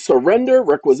out of the surrender,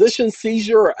 requisition,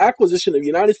 seizure, or acquisition of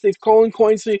United States coin,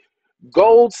 currency,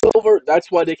 gold, silver.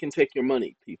 That's why they can take your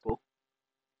money, people.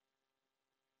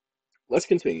 Let's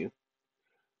continue.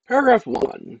 Paragraph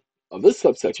 1 of this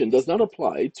subsection does not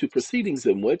apply to proceedings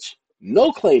in which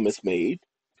no claim is made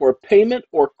for payment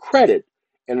or credit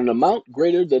in an amount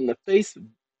greater than the face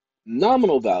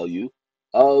nominal value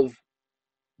of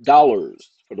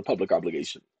dollars for the public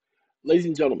obligation. Ladies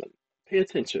and gentlemen, pay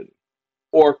attention.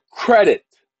 Or credit.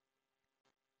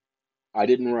 I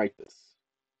didn't write this.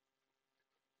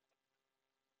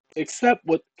 Except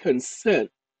with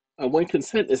consent, when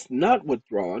consent is not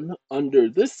withdrawn under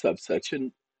this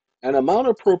subsection, an amount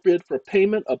appropriate for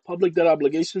payment of public debt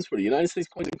obligations for the United States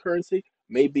coins and currency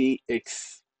may be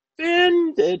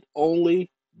expended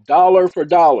only dollar for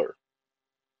dollar.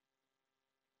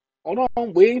 Hold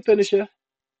on, we ain't finished yet.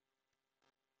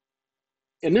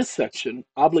 In this section,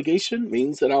 obligation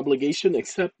means an obligation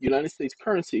except United States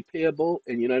currency payable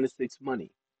in United States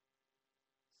money.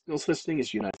 No such thing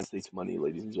as United States money,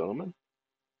 ladies and gentlemen.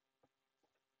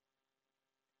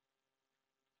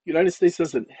 United States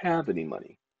doesn't have any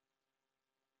money.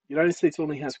 United States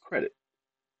only has credit,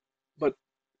 but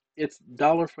it's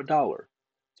dollar for dollar.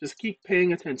 Just keep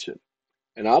paying attention.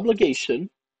 An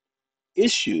obligation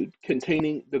issued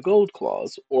containing the gold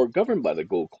clause or governed by the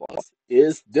gold clause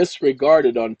is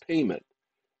disregarded on payment.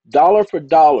 Dollar for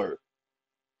dollar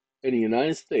in the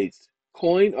United States,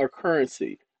 coin or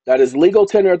currency that is legal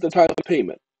tender at the time of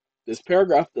payment. This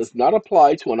paragraph does not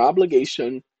apply to an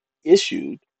obligation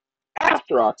issued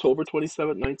after October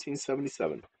 27,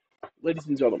 1977. Ladies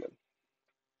and gentlemen,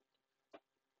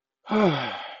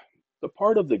 the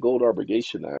part of the Gold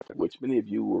Obligation Act, which many of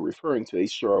you were referring to,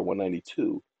 HR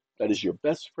 192, that is your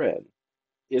best friend,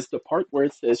 is the part where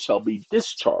it says shall be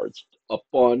discharged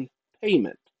upon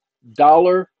payment,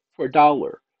 dollar for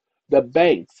dollar. The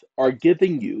banks are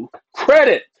giving you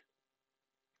credit.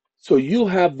 So you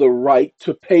have the right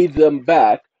to pay them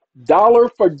back dollar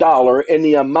for dollar in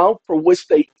the amount for which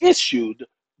they issued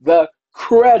the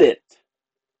credit.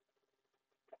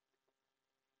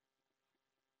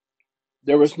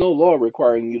 There is no law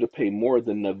requiring you to pay more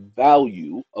than the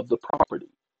value of the property,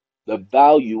 the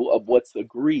value of what's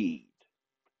agreed.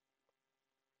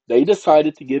 They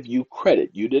decided to give you credit.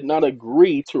 You did not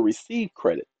agree to receive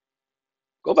credit.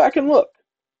 Go back and look.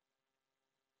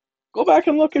 Go back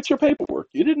and look at your paperwork.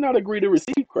 You did not agree to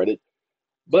receive credit,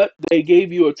 but they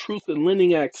gave you a Truth in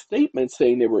Lending Act statement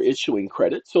saying they were issuing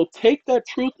credit. So take that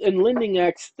Truth in Lending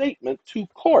Act statement to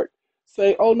court.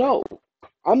 Say, oh no,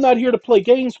 I'm not here to play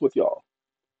games with y'all.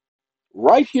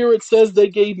 Right here it says they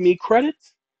gave me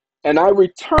credits and I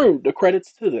returned the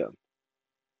credits to them.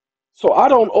 So I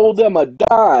don't owe them a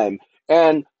dime.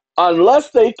 And unless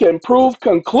they can prove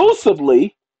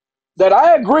conclusively that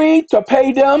I agreed to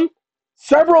pay them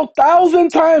several thousand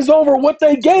times over what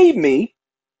they gave me,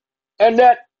 and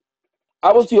that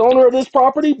I was the owner of this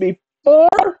property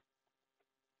before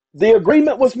the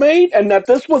agreement was made, and that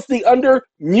this was the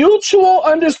mutual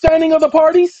understanding of the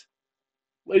parties.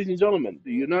 Ladies and gentlemen,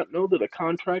 do you not know that a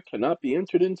contract cannot be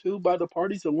entered into by the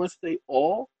parties unless they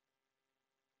all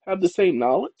have the same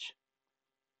knowledge?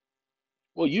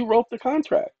 Well, you wrote the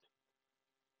contract.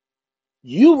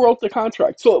 You wrote the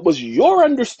contract. So it was your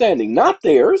understanding, not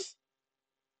theirs.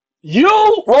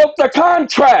 You wrote the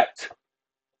contract.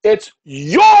 It's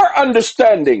your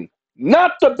understanding,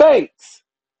 not the bank's.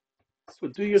 So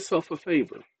do yourself a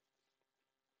favor,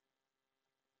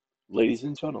 ladies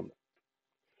and gentlemen.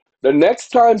 The next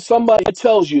time somebody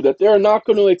tells you that they're not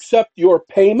going to accept your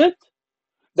payment,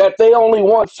 that they only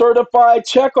want certified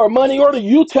check or money order,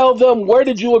 you tell them, where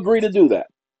did you agree to do that?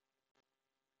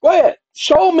 Go ahead.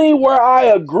 Show me where I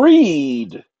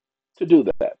agreed to do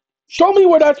that. Show me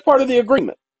where that's part of the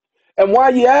agreement. And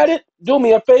while you at it, do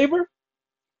me a favor.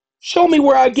 Show me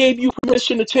where I gave you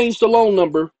permission to change the loan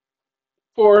number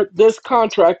for this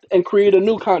contract and create a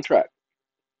new contract.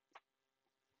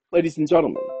 Ladies and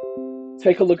gentlemen,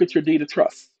 take a look at your deed of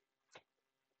trust.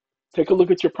 Take a look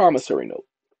at your promissory note.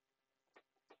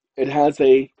 It has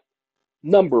a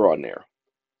number on there.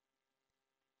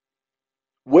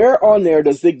 Where on there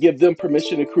does it give them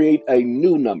permission to create a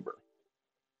new number,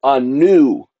 a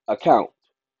new account?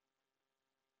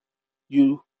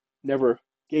 You never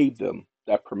gave them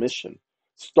that permission.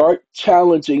 Start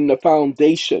challenging the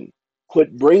foundation.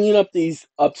 Quit bringing up these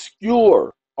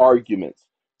obscure arguments.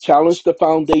 Challenge the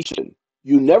foundation.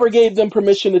 You never gave them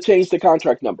permission to change the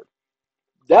contract number.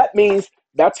 That means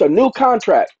that's a new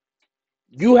contract.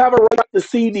 You have a right to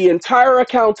see the entire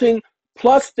accounting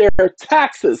plus their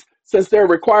taxes, since they're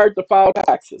required to file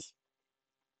taxes.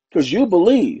 Because you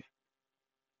believe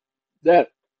that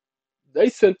they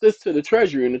sent this to the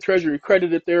Treasury and the Treasury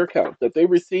credited their account, that they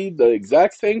received the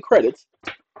exact same credits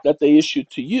that they issued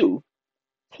to you,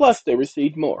 plus they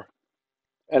received more.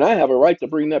 And I have a right to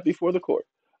bring that before the court.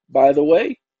 By the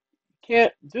way,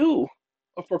 can't do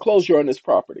a foreclosure on this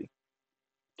property.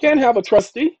 Can't have a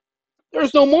trustee.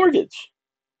 There's no mortgage.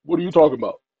 What are you talking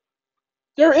about?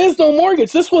 There is no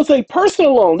mortgage. This was a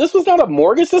personal loan. This was not a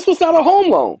mortgage. This was not a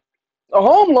home loan. A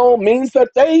home loan means that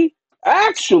they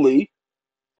actually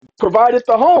provided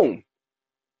the home,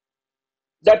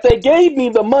 that they gave me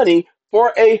the money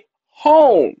for a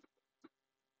home.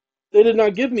 They did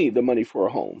not give me the money for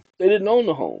a home. They didn't own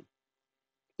the home.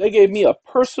 They gave me a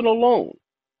personal loan.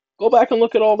 Go back and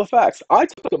look at all the facts. I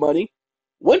took the money,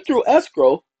 went through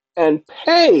escrow, and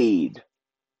paid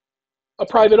a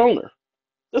private owner.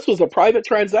 This was a private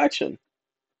transaction.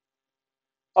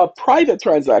 A private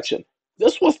transaction.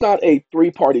 This was not a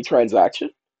three-party transaction.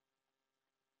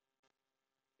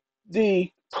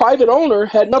 The private owner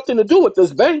had nothing to do with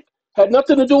this bank, had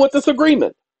nothing to do with this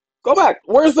agreement. Go back.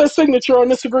 Where's their signature on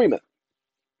this agreement?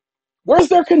 Where's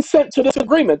their consent to this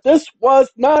agreement? This was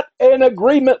not an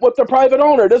agreement with the private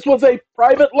owner. This was a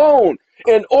private loan.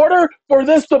 In order for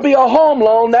this to be a home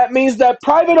loan, that means that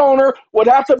private owner would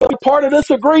have to be part of this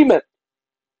agreement.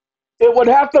 It would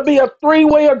have to be a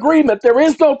three-way agreement. There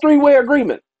is no three-way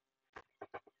agreement.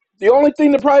 The only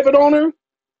thing the private owner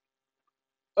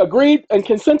agreed and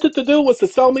consented to do was to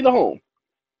sell me the home.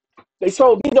 They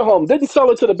sold me the home, didn't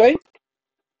sell it to the bank.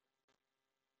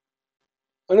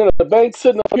 And then the bank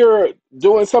sitting up here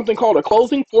doing something called a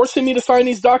closing, forcing me to sign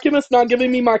these documents, not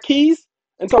giving me my keys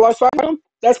until I sign them.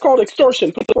 That's called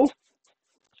extortion, people.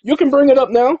 You can bring it up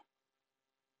now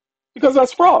because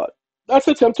that's fraud. That's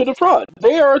attempted fraud.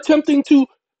 They are attempting to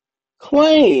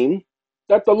claim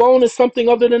that the loan is something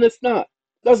other than it's not.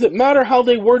 Doesn't matter how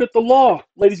they worded the law,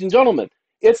 ladies and gentlemen.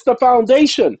 It's the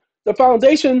foundation. The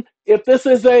foundation, if this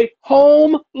is a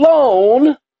home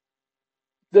loan,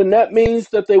 then that means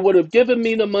that they would have given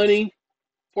me the money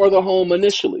for the home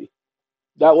initially.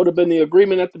 That would have been the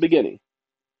agreement at the beginning.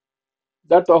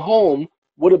 That the home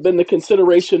would have been the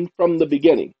consideration from the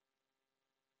beginning.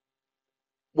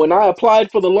 When I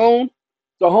applied for the loan,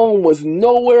 the home was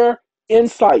nowhere in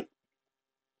sight.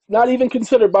 Not even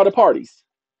considered by the parties.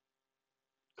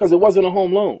 Because it wasn't a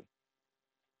home loan.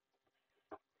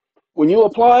 When you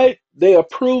applied, they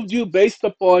approved you based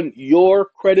upon your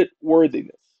credit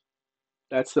worthiness.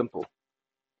 That's simple.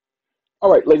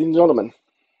 All right, ladies and gentlemen,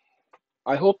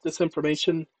 I hope this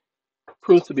information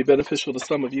proves to be beneficial to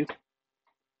some of you.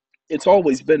 It's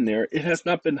always been there. It has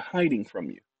not been hiding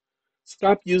from you.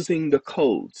 Stop using the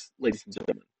codes, ladies and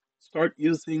gentlemen. Start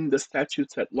using the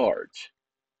statutes at large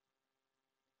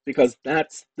because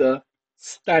that's the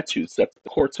statutes that the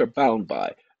courts are bound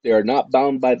by. They are not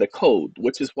bound by the code,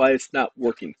 which is why it's not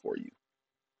working for you.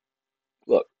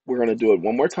 Look, we're going to do it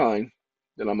one more time,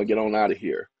 then I'm going to get on out of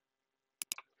here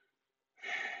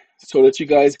so that you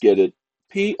guys get it.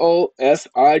 POSITIVE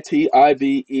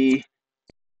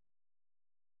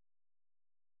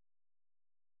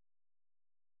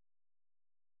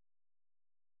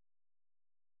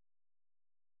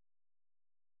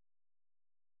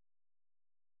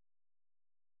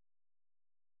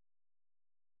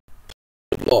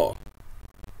law.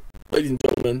 Ladies and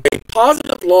gentlemen, a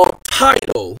positive law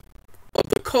title of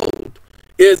the code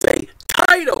is a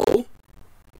title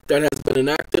that has been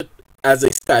enacted as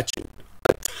a statute.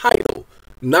 A title,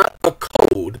 not a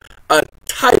code. A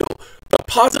title. The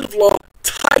positive law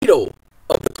title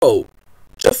of the code.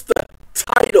 Just the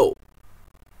title.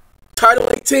 Title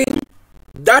 18,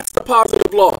 that's the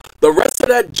positive law. The rest of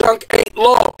that junk ain't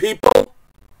law, people.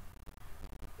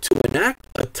 To enact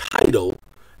a title,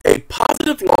 a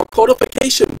positive law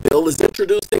codification bill is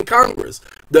introduced in Congress.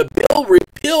 The bill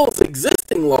repeals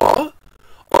existing law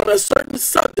on a certain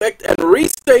subject and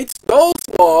restates those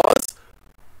laws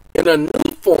in a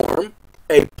new form,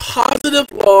 a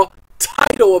positive law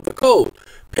title of the code.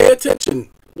 Pay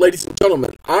attention, ladies and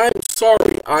gentlemen. I'm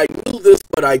sorry I knew this,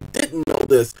 but I didn't know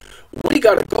this. We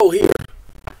gotta go here.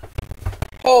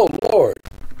 Oh, Lord.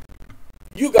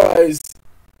 You guys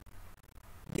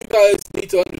need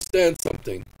to understand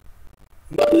something.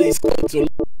 None of these codes,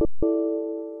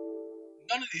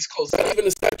 not even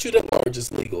the statute at large, is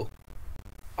legal.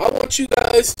 I want you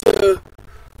guys to,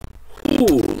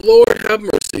 Lord have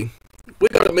mercy. We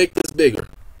gotta make this bigger.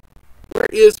 Where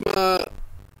you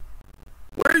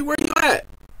at?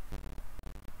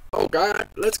 Oh God,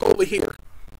 let's go over here.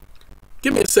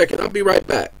 Give me a second, I'll be right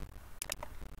back.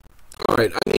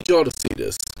 Alright, I need y'all to see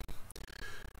this.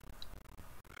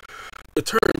 The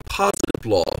term positive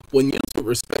law, when used with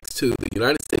respect to the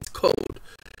United States Code,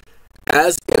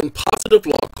 as in positive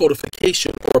law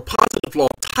codification or positive law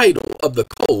title of the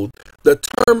code, the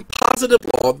term positive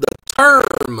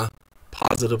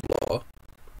law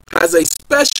has a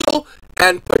special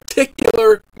and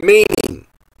particular meaning.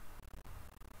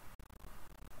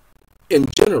 In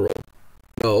general,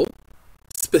 no,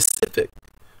 specific.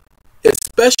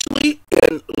 Especially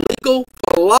in legal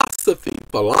philosophy,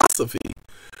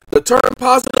 the term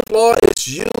positive law is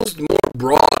used more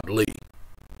broadly.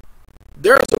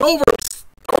 There is an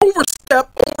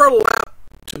overlap,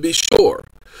 to be sure,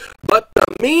 but the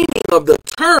meaning of the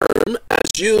term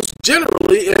as used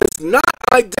generally is not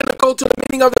identical to the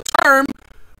meaning of the term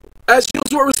as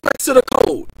used with respect to the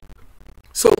code.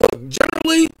 So look,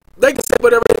 generally, they can say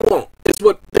whatever they want, is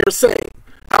what they're saying.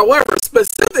 However,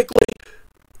 specifically,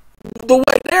 the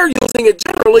way they're using it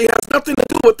generally has nothing to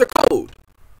do with the code.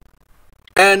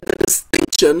 And the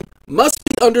distinction must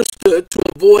be understood to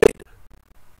avoid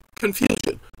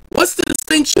confusion. What's the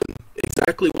distinction?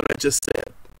 Exactly what I just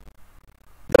said.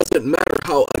 Doesn't matter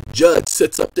how a judge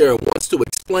sits up there and wants to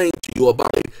explain to you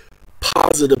about a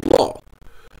positive law.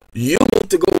 You need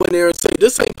to go in there and say,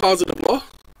 this ain't positive law.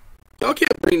 Y'all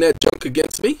can't bring that junk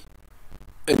against me.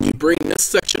 And you bring this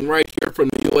section right here from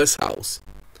the U.S. House.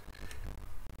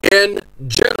 In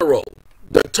general,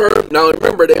 the term, now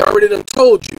remember, they already done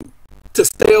told you to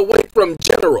stay away from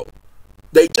general.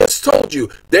 They just told you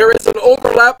there is an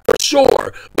overlap for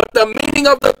sure, but the meaning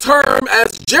of the term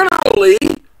as generally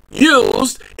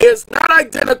used is not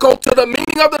identical to the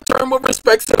meaning of the term with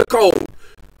respect to the code.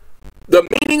 The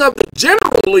meaning of the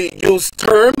generally used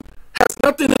term has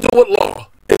nothing to do with law.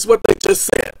 It's what they just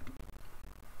said.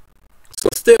 So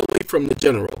stay away from the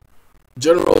general.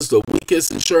 General is the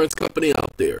weakest insurance company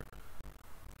out there.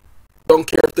 Don't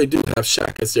care if they do have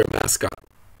Shaq as their mascot.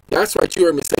 That's right, you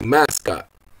heard me say mascot.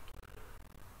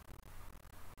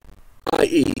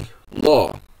 I.e.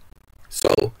 law.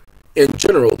 So, in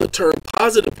general, the term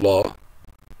positive law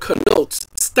connotes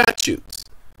statutes.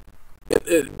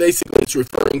 Basically, it's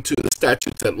referring to the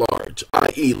statutes at large,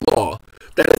 i.e. law,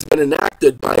 that has been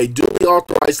enacted by a duly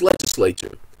authorized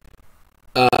legislature.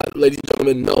 Ladies and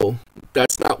gentlemen, no,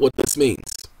 that's not what this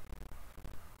means.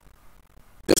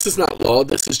 This is not law.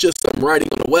 This is just some writing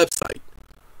on a website.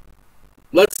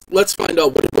 Let's find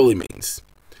out what it really means.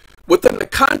 within the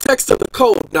context of the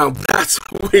code. Now that's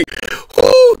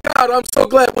oh God, I'm so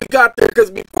glad we got there,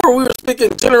 because before we were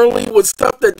speaking generally with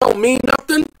stuff that don't mean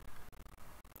nothing.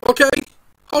 Okay,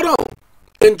 hold on.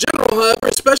 In general, however,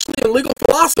 especially in legal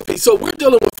philosophy, so we're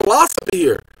dealing with philosophy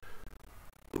here.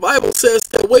 The Bible says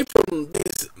stay away from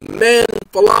these men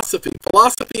philosophy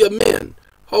of men.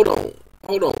 Hold on.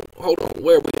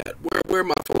 Where are we at? Where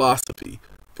my philosophy?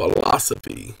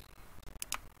 Philosophy.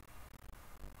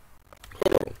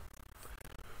 Hold on.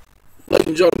 Ladies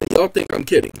and gentlemen, y'all think I'm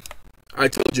kidding. I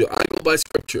told you, I go by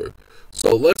scripture.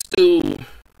 So let's do...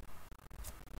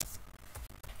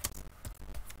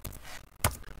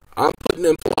 I'm putting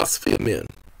in philosophy of men.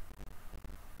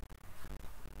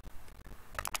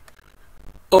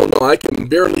 Oh no, I can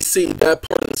barely see that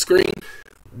part of the screen.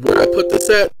 Where I put this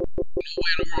at? No way in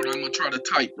the world I'm going to try to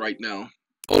type right now.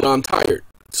 Oh no, I'm tired.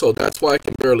 So that's why I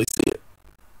can barely see it.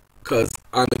 Because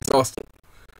I'm exhausted.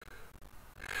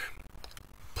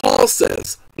 Paul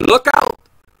says, look out.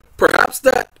 Perhaps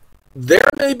that there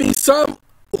may be some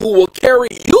who will carry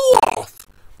you off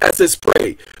as his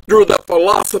prey through the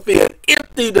philosophy and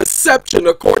empty deception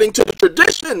according to the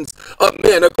traditions of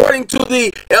men, according to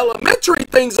the elementary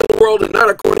things of the world, and not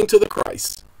according to the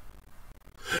Christ.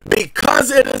 Because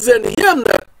it is in him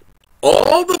that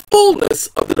all the fullness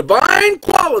of the divine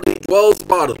quality dwells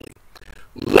bodily.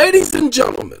 Ladies and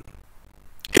gentlemen,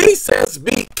 he says,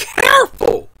 be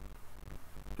careful.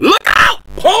 Look out.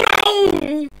 Hold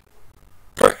on.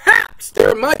 Perhaps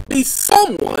there might be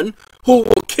someone who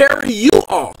will carry you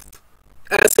off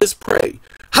as his prey.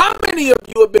 How many of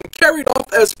you have been carried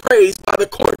off as prey by the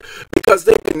court because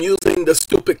they've been using the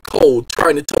stupid code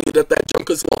trying to tell you that that junk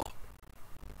is law?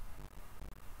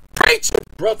 Preach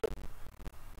it, brother.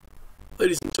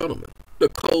 Ladies and gentlemen, the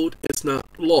code is not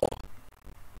law.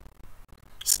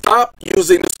 Stop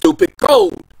using the stupid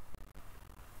code.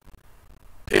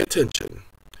 Pay attention.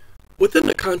 Within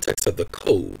the context of the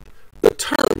code, the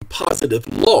term positive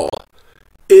law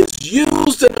is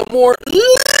used in a more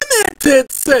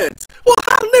limited sense. Well,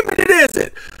 how limited is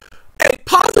it? A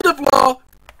positive law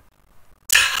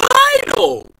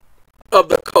title of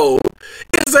the code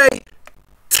is a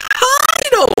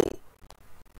title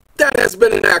that has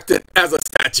been enacted as a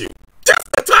statute.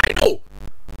 Just the title.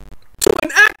 To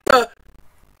enact a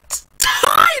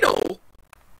title,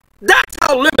 that's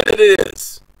how limited it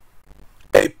is.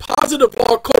 A positive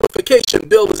law codification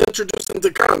bill is introduced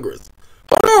into Congress.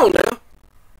 Hold on now.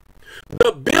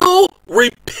 The bill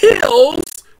repeals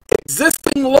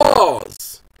existing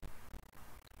laws.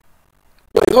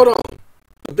 Wait, hold on.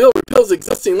 The bill repeals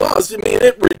existing laws. You mean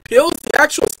it repeals the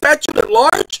actual statute at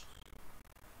large?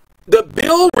 The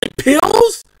bill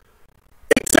repeals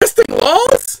existing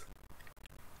laws?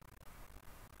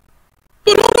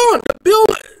 But hold on.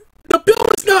 The bill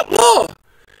is not law.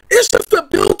 It's just a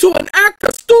bill to enact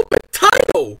a stupid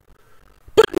title,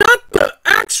 but not the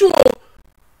actual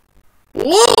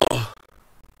law.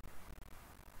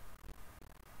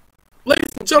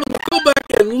 Ladies and gentlemen, go back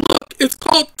and look. It's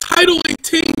called Title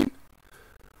 18.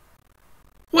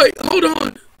 Wait, hold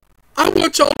on. I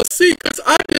want y'all to see, because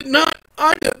I did not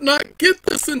get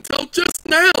this until just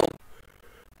now.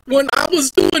 When I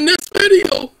was doing this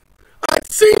video,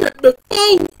 I'd seen it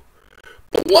before.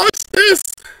 But watch this.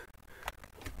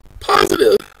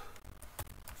 Positive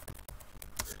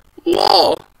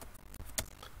law.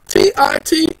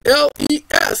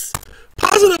 Titles.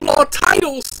 Positive law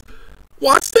titles.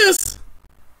 Watch this.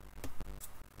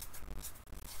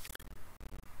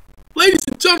 Ladies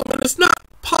and gentlemen, it's not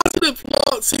positive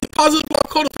law. See, positive law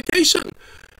codification.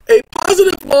 A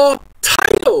positive law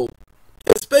title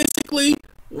is basically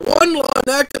one law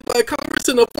enacted by Congress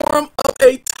in the form of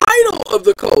a title of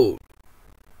the code.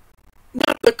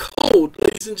 Not the code,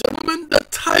 ladies and gentlemen. The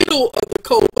title of the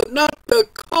code, but not the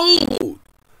code.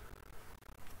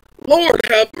 Lord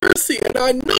have mercy. And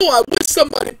I know I wish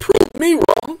somebody proved me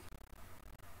wrong.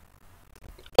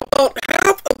 About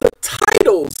half of the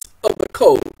titles of the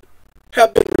code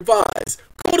have been revised,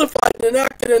 codified, and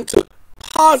enacted into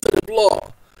positive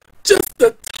law. Just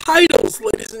the titles,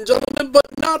 ladies and gentlemen,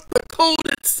 but not the code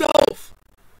itself.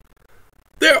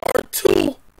 There are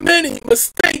too many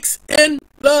mistakes in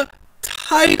the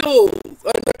titles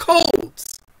and the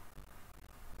codes.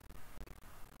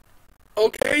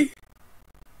 Okay?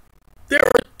 There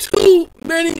are too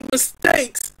many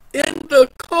mistakes in the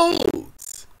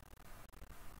codes.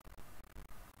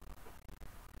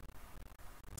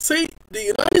 See, the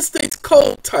United States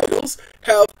Code titles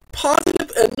have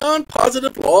positive and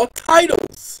non-positive law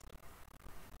titles.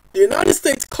 The United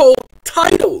States Code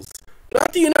titles,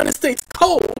 not the United States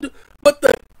Code, but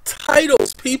the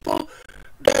titles, people.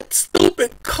 That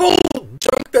stupid code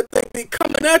junk that they be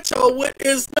coming at y'all with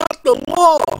is not the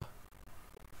law.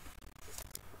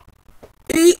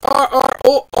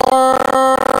 ERRORS.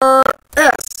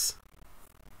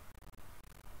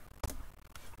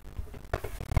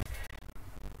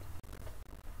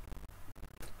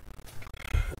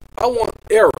 I want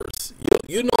errors.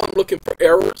 You know I'm looking for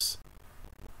errors.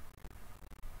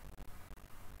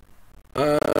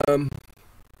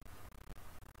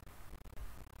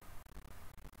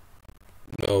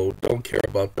 No, don't care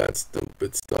about that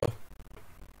stupid stuff.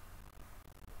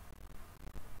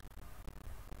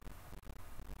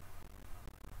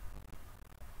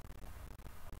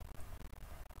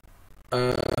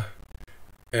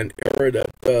 An error that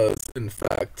does, in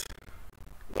fact,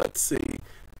 let's see,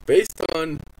 based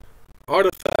on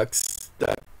artifacts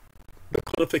that the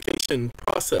codification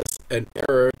process, an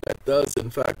error that does, in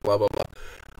fact, blah, blah, blah.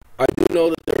 I do know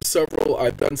that there are several,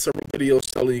 I've done several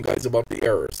videos telling you guys about the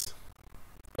errors.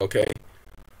 Okay?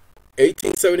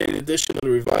 1878 edition of the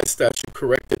revised statute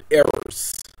corrected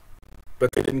errors,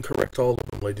 but they didn't correct all of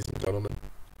them, ladies and gentlemen.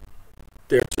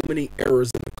 There are too many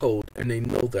errors in the code, and they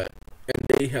know that. And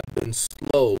they have been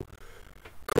slow.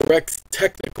 Corrects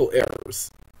technical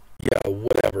errors. Yeah,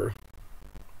 whatever.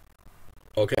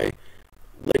 Okay?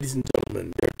 Ladies and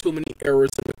gentlemen, there are too many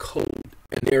errors in the code,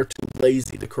 and they're too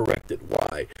lazy to correct it.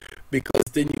 Why? Because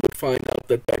then you would find out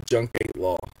that that junk ain't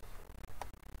law.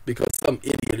 Because some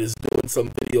idiot is doing some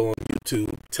video on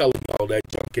YouTube telling y'all that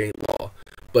junk ain't law.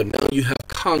 But now you have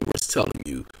Congress telling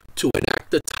you to enact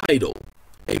the title.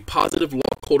 A positive law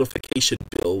codification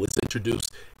bill was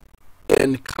introduced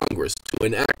in Congress to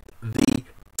enact the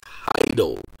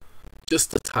title.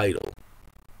 Just the title.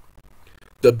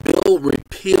 The bill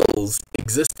repeals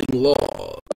existing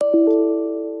law,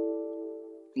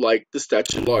 like the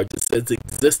statute at large. It says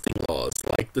existing laws,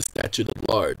 like the statute at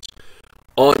large,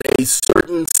 on a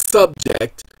certain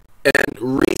subject and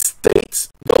restates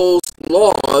those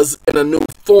laws in a new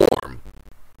form.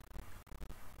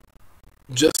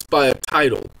 Just by a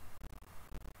title,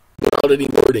 without any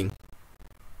wording.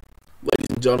 Ladies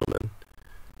and gentlemen,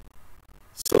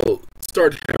 so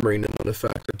start hammering in on the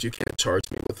fact that you can't charge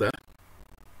me with that.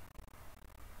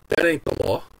 That ain't the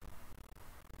law.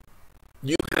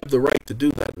 You have the right to do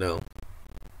that now.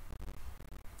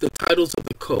 The titles of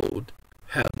the code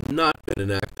have not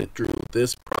been enacted through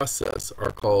this process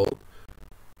are called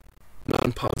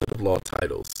non-positive law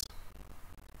titles.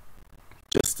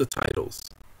 Just the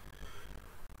titles.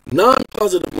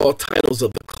 Non-positive law titles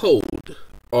of the code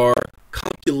are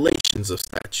compilations of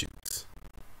statutes.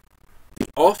 The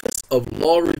Office of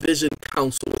Law Revision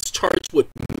Counsel is charged with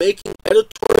making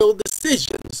editorial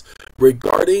decisions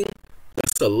regarding the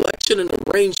selection and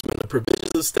arrangement of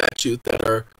provisions of statute that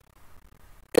are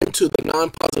into the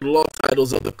non-positive law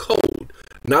titles of the code.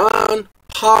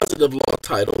 Non-positive law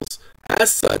titles,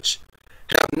 as such,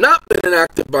 have not been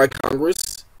enacted by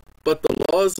Congress, but the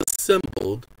laws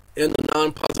assembled in the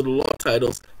non-positive law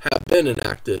titles have been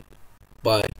enacted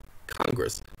by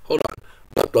Congress. Hold on.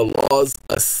 But the laws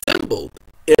assembled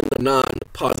in the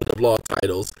non-positive law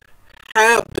titles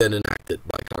have been enacted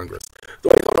by Congress. So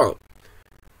wait, hold on.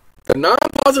 The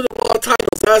non-positive law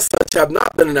titles as such have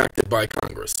not been enacted by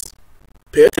Congress.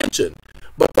 Pay attention.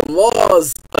 But the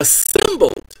laws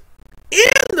assembled in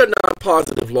the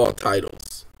non-positive law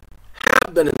titles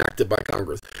have been enacted by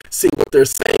Congress. See, what they're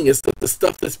saying is that the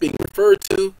stuff that's being referred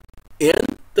to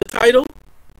in the title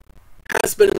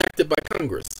has been enacted by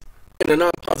Congress in a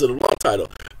non-positive law title.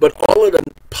 But all of the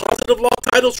positive law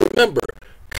titles, remember,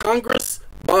 Congress,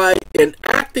 by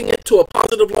enacting it to a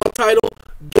positive law title,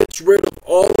 gets rid of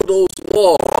all of those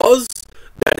laws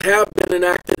that have been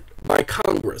enacted by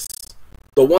Congress,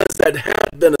 the ones that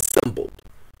had been assembled.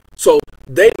 So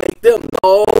they make them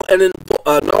null and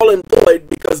void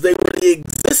because they were the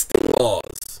existing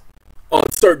laws on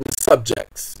certain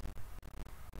subjects.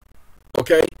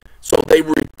 Okay? So they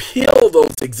repeal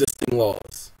those existing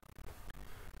laws.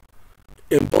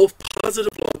 In both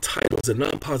positive law titles and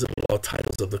non-positive law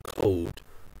titles of the code,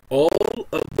 all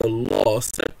of the law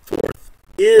set forth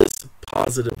is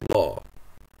positive law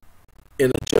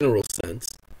in a general sense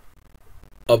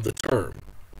of the term.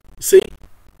 See?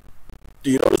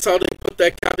 Do you notice how they put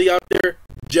that caveat there?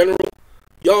 General?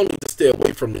 Y'all need to stay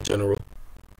away from the general.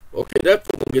 Okay, that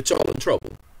will get y'all in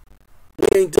trouble. We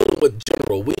ain't dealing with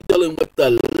general. We dealing with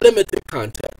the limited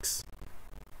context.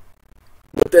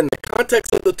 Within the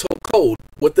context of the code,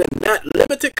 within that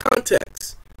limited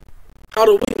context, how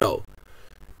do we know?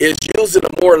 It's used in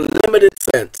a more limited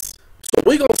sense. So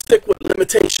we're going to stick with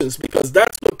limitations because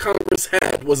that's what Congress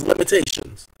had, was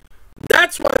limitations.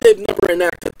 That's why they've never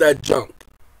enacted that junk,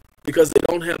 because they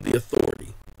don't have the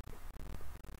authority.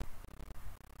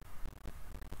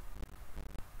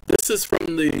 This is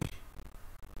from the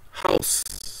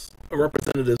House of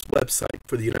Representatives website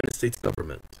for the United States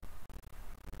government.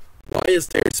 Why is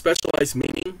there a specialized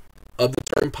meaning of the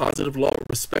term positive law with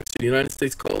respect to the United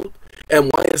States Code? And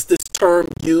why is this term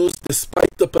used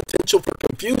despite the potential for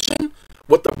confusion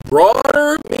with the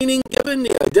broader meaning given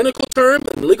the identical term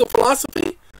in legal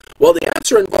philosophy? Well, the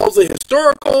answer involves a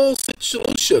historical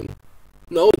solution.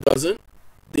 No, it doesn't.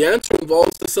 The answer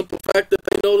involves the simple fact that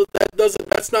they know that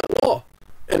that's not law.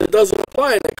 And it doesn't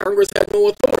apply and that Congress had no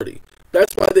authority.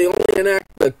 That's why they only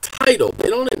enact the title. They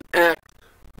don't enact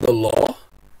the law.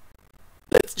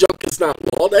 That junk is not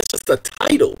law. That's just a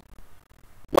title.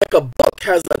 Like a book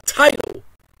has a title.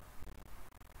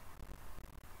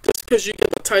 Just because you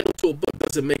give a title to a book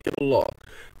doesn't make it a law.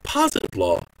 Positive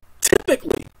law,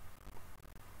 typically,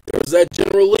 there's that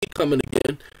General Lee coming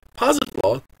again. Positive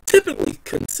law typically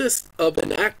consists of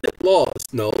enacted laws.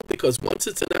 No, because once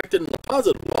it's enacted in the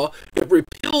positive law, it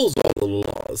repeals all the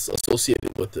laws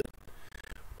associated with it.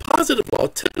 Positive law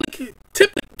typically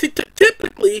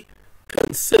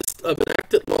consists of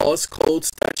enacted laws, codes,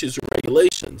 statutes, and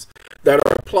regulations that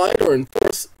are applied or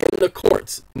enforced in the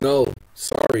courts. No,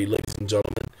 sorry, ladies and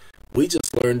gentlemen. We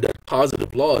just learned that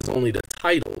positive law is only the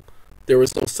title. There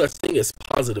is no such thing as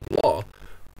positive law.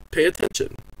 Pay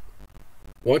attention.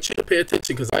 I want you to pay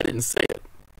attention because I didn't say it.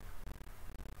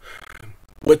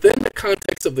 Within the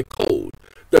context of the code,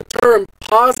 the term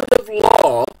positive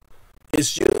law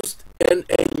is used in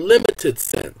a limited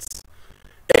sense.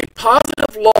 A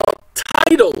positive law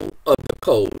title of the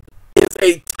code is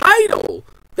a title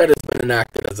that has been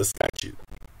enacted as a statute.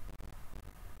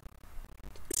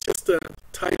 It's just a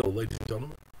title, ladies and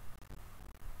gentlemen.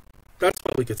 That's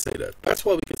why we could say that. That's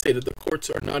why we could say that the courts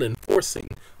are not enforcing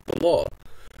the law.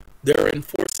 They're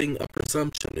enforcing a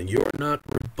presumption, and you're not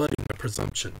rebutting the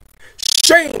presumption.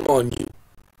 Shame on you!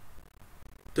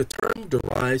 The term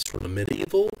derives from the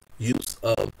medieval use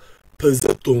of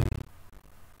positum,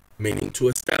 meaning to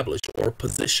establish or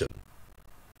position,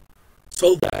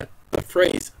 so that the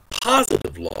phrase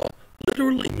positive law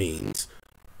literally means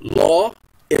law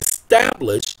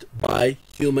established by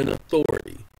human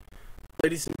authority.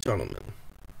 Ladies and gentlemen,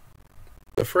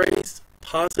 the phrase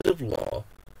positive law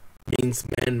means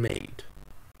man-made.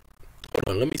 Hold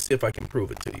on, let me see if I can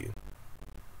prove it to you.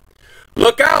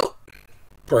 Look out!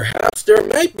 Perhaps there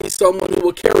may be someone who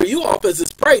will carry you off as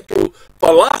his prey through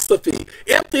philosophy,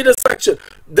 empty deception,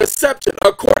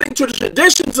 according to the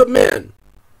traditions of men.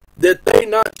 Did they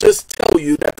not just tell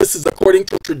you that this is according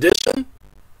to tradition?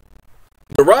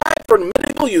 Derived from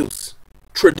medieval use,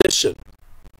 tradition.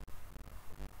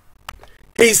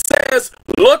 He says,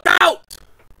 look out!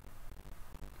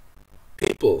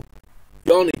 People,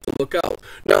 y'all need to look out.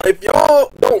 Now, if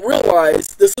y'all don't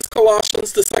realize, this is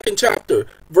Colossians, the 2nd chapter,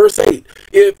 verse 8.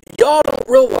 If y'all don't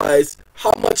realize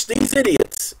how much these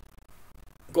idiots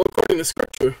go according to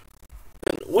scripture,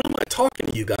 then what am I talking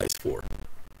to you guys for?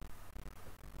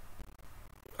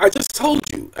 I just told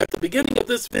you at the beginning of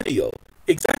this video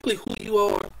exactly who you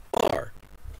all are.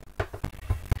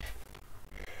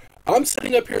 I'm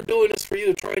sitting up here doing this for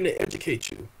you, trying to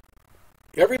educate you.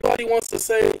 Everybody wants to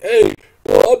say, hey,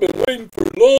 well, I've been waiting for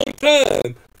a long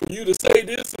time for you to say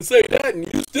this and say that,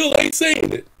 and you still ain't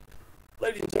saying it.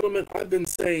 Ladies and gentlemen, I've been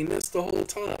saying this the whole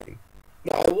time.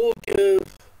 Now, I will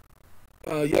give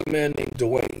a young man named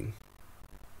Dwayne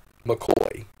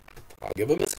McCoy, I'll give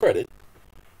him his credit.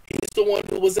 He's the one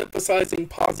who was emphasizing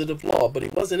positive law, but he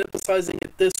wasn't emphasizing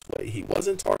it this way. He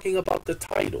wasn't talking about the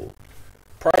title.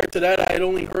 Prior to that, I had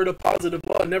only heard of positive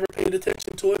law, never paid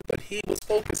attention to it, but he was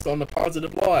focused on the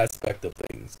positive law aspect of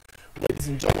things. Ladies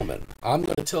and gentlemen, I'm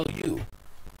going to tell you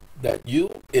that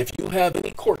if you have any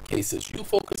court cases, you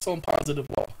focus on positive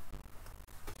law.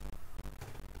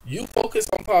 You focus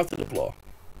on positive law.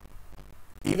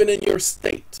 Even in your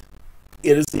state,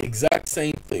 it is the exact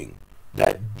same thing.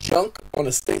 That junk on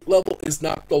a state level is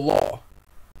not the law.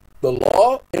 The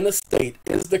law in a state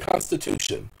is the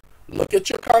Constitution. Look at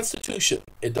your Constitution.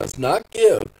 It does not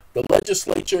give the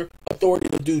legislature authority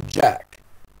to do jack.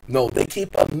 No, they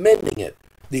keep amending it.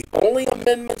 The only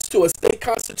amendments to a state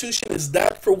constitution is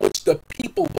that for which the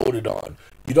people voted on.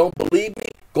 You don't believe me?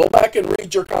 Go back and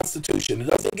read your Constitution. It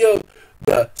doesn't give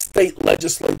the state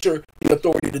legislature the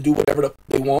authority to do whatever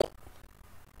they want.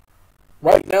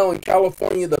 Right now in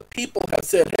California, the people have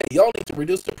said, hey, y'all need to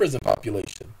reduce the prison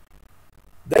population.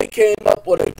 They came up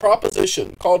with a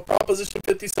proposition called Proposition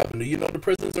 57. Do you know the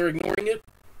prisons are ignoring it?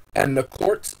 And the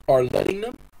courts are letting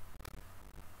them?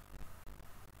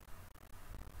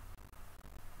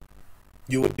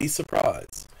 You would be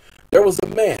surprised. There was a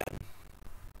man.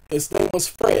 His name was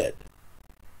Fred.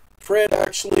 Fred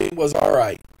actually was all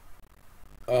right.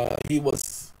 He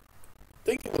was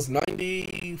it was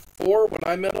 94 when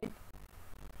I met him.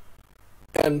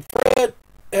 And Fred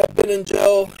had been in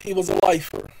jail. He was a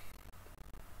lifer.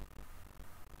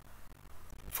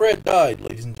 Fred died,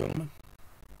 ladies and gentlemen.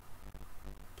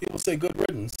 People say good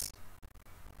riddance.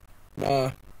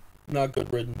 Nah, not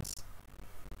good riddance.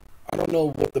 I don't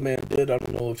know what the man did. I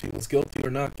don't know if he was guilty or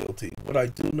not guilty. What I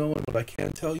do know and what I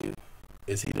can tell you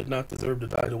is he did not deserve to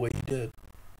die the way he did.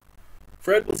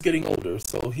 Fred was getting older,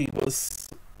 so he was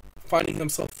finding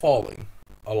himself falling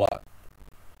a lot.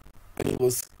 And he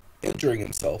was injuring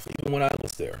himself, even when I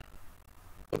was there.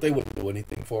 But they wouldn't do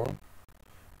anything for him.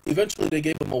 Eventually, they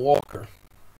gave him a walker.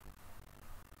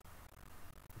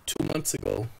 2 months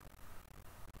ago,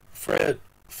 Fred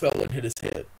fell and hit his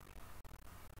head.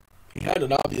 He had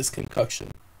an obvious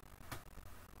concussion.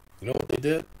 You know what they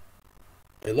did?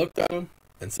 They looked at him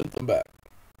and sent him back.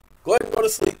 Go ahead and go to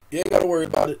sleep. You ain't got to worry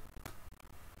about it.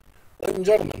 Ladies and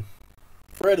gentlemen,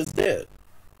 Fred is dead.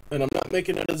 And I'm not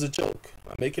making it as a joke.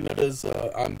 I'm making it as,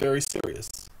 I'm very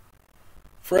serious.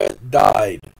 Fred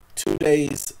died 2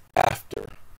 days after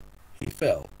he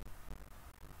fell.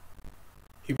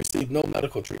 He received no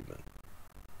medical treatment.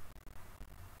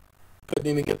 Couldn't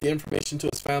even get the information to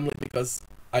his family because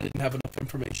I didn't have enough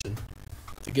information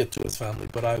to get to his family.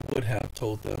 But I would have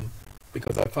told them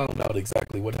because I found out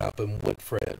exactly what happened with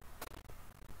Fred.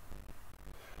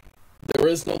 There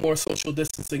is no more social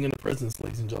distancing in the prisons,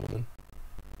 ladies and gentlemen.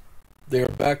 They are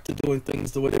back to doing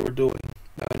things the way they were doing.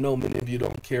 Now, I know many of you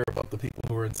don't care about the people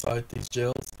who are inside these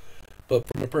jails, but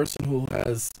from a person who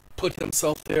has put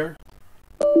himself there,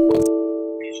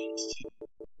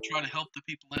 try to help the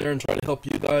people in there and try to help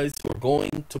you guys who are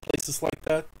going to places like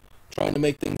that, trying to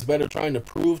make things better, trying to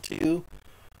prove to you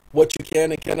what you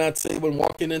can and cannot say when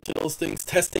walking into those things,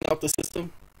 testing out the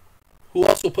system. Who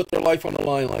also put their life on the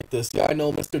line like this? Yeah, I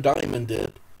know Mr. Diamond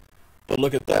did. But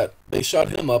look at that. They shot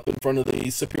him up in front of the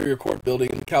Superior Court building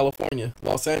in California,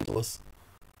 Los Angeles.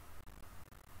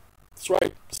 That's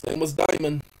right. His name was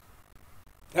Diamond.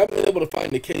 I haven't been able to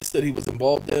find the case that he was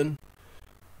involved in,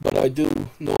 but I do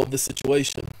know of the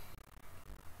situation.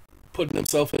 Putting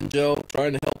himself in jail,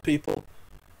 trying to help people.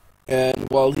 And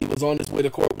while he was on his way to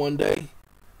court one day,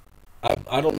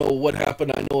 I don't know what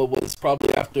happened. I know it was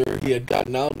probably after he had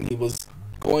gotten out and he was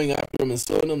going after him and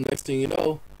suing him. Next thing you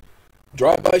know,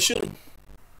 drive-by shooting.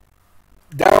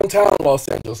 Downtown Los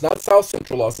Angeles, not South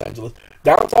Central Los Angeles.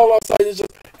 Downtown Los Angeles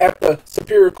at the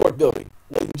Superior Court building.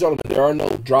 Ladies and gentlemen, there are no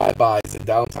drive-bys in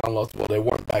downtown Los Angeles. Well, there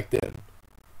weren't back then.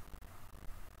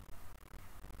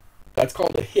 That's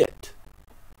called a hit.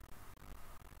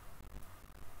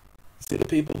 See, the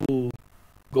people who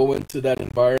go into that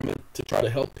environment to try to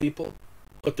help people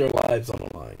put their lives on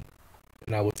the line.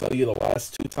 And I will tell you the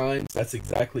last 2 times, that's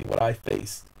exactly what I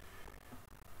faced.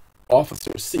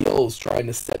 Officers, COs trying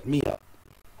to set me up.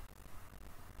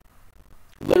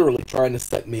 Literally trying to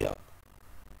set me up.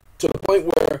 To the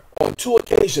point where on 2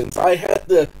 occasions I had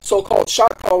the so-called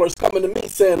shot callers coming to me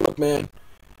saying, look man,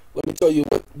 let me tell you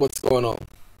what's going on.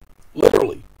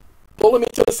 Literally. Pulling me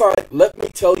to the side, let me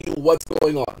tell you what's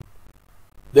going on.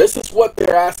 This is what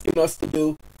they're asking us to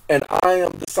do, and I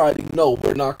am deciding, no,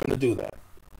 we're not going to do that.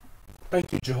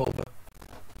 Thank you, Jehovah.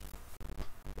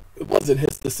 It wasn't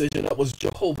his decision, that was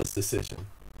Jehovah's decision.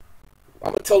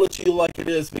 I'm going to tell it to you like it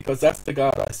is because that's the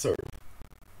God I serve.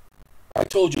 I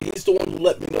told you, he's the one who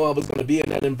let me know I was going to be in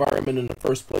that environment in the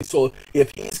first place. So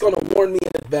if he's going to warn me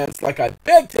in advance like I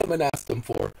begged him and asked him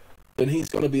for, then he's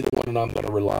going to be the one that I'm going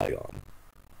to rely on.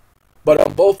 But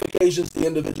on both occasions, the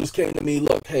individuals came to me,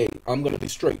 look, hey, I'm going to be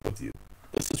straight with you.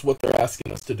 This is what they're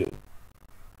asking us to do.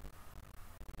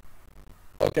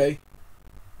 Okay?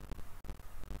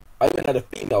 I even had a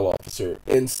female officer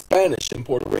in Spanish in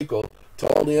Puerto Rico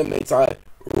tell all the inmates I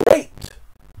raped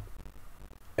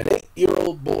an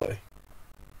 8-year-old boy.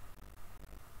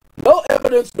 No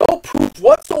evidence, no proof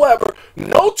whatsoever,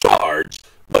 no charge,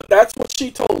 but that's what she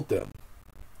told them.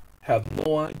 Have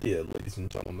no idea, ladies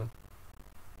and gentlemen,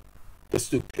 the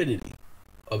stupidity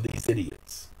of these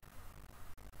idiots.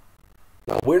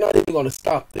 Now, we're not even going to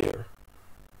stop there.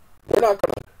 We're not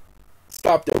going to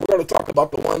stop there. We're going to talk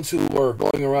about the ones who are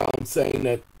going around saying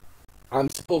that I'm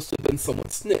supposed to have been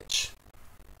someone's snitch.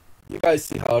 You guys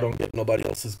see how I don't get nobody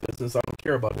else's business. I don't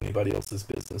care about anybody else's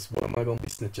business. What am I going to be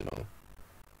snitching on?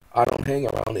 I don't hang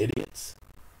around idiots.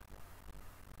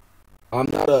 I'm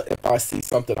not if I see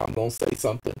something, I'm going to say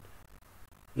something.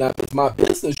 Now, if it's my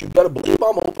business, you better believe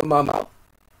I'm going to open my mouth.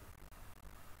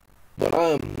 But I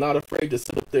am not afraid to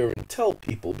sit up there and tell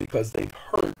people because they've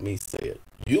heard me say it.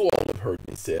 You all have heard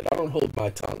me say it. I don't hold my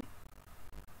tongue.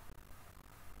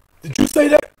 Did you say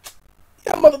that?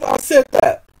 Yeah, mother, I said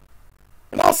that.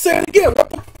 And I'll say it again.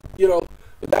 You know,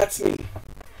 that's me.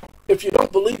 If you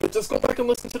don't believe it, just go back and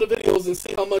listen to the videos and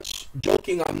see how much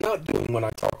joking I'm not doing when I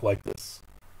talk like this.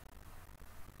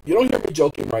 You don't hear me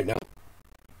joking right now.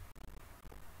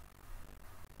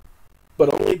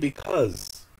 But only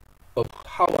because of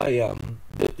how I am,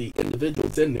 that the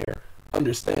individuals in there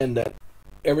understand that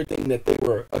everything that they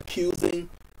were accusing,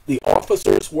 the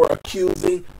officers were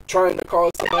accusing, trying to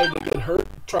cause somebody to get hurt,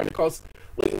 trying to cause...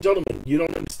 Ladies and gentlemen, you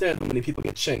don't understand how many people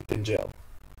get shanked in jail.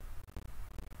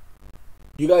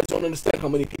 You guys don't understand how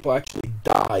many people actually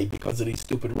die because of these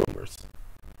stupid rumors.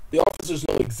 The officers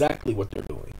know exactly what they're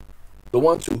doing. The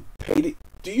ones who pay the...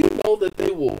 Do you know that they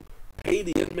will pay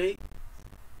the inmate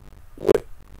with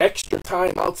extra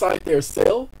time outside their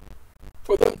cell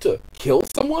for them to kill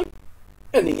someone?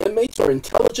 And the inmates are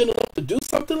intelligent enough to do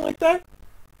something like that?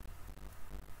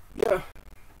 Yeah.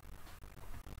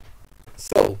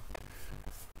 So,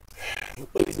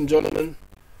 ladies and gentlemen,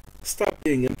 stop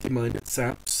being empty-minded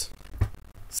saps.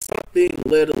 Stop being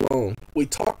led along. We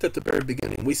talked at the very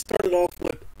beginning. We started off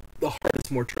with the heart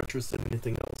is more treacherous than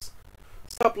anything else.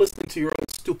 Stop listening to your own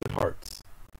stupid hearts.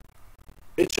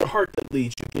 It's your heart that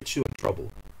leads you, gets you in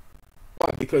trouble. Why?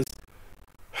 Because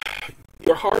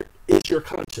your heart is your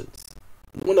conscience.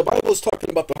 When the Bible is talking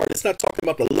about the heart, it's not talking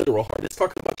about the literal heart. It's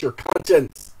talking about your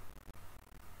conscience.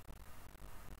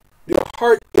 Your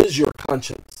heart is your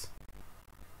conscience.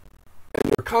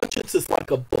 And your conscience is like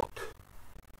a book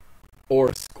or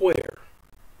a square.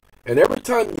 And every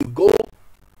time you go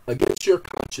against your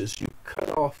conscience, you cut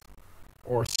off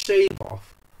or shave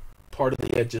off part of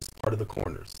the edges, part of the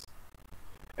corners.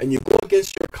 And you go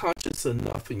against your conscience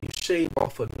enough and you shave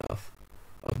off enough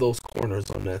of those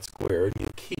corners on that square, and you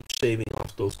keep shaving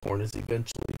off those corners,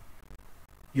 eventually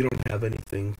you don't have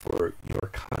anything for your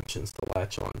conscience to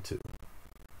latch on to.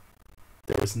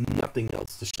 There is nothing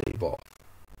else to shave off.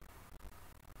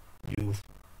 You've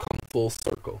come full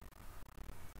circle.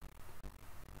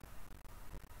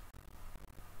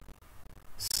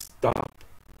 Stop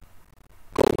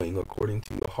going according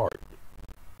to your heart.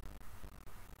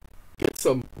 Get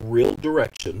some real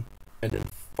direction and then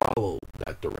follow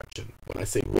that direction. When I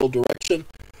say real direction,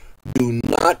 do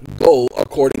not go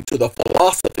according to the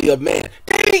philosophy of man.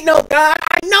 There ain't no God.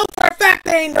 I know for a fact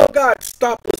there ain't no God.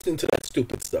 Stop listening to that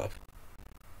stupid stuff.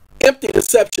 Empty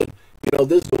deception. You know,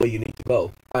 this is the way you need to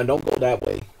go. I don't go that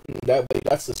way. That way,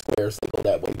 that's the squares. They go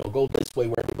that way. No, go this way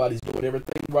where everybody's doing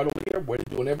everything right over here, where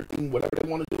they're doing everything, whatever they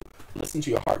want to do. Listen to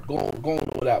your heart. Go on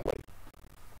over that way.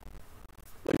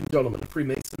 Ladies and gentlemen, the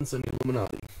Freemasons and the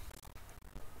Illuminati.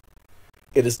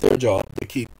 It is their job to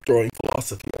keep throwing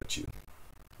philosophy at you,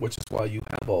 which is why you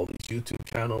have all these YouTube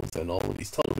channels and all of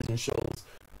these television shows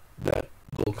that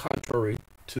go contrary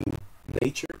to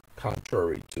nature,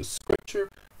 contrary to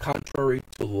scripture, contrary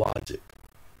to logic.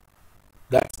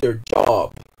 That's their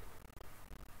job.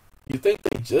 You think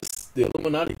the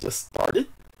Illuminati just started?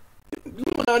 The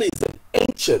Illuminati is an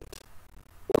ancient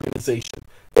organization.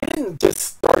 They didn't just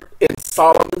start in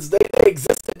Solomon's day. They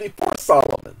existed before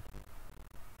Solomon.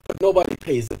 But nobody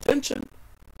pays attention.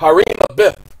 Harim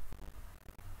Abith.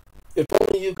 If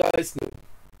only you guys knew.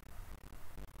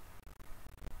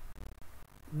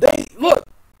 Look,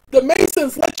 the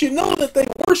Masons let you know that they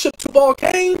worship Tubal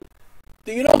Cain.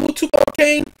 Do you know who Tubal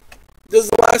Cain? This is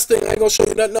the last thing. I ain't gonna show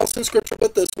you nothing else in scripture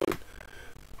but this one.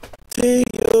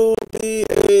 Tubalcain.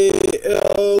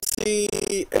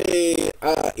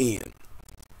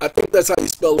 I think that's how you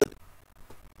spell it.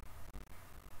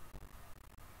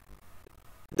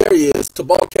 There he is,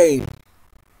 Tubal Cain.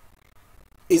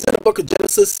 He's in the book of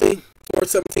Genesis, see,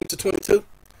 4:17-22.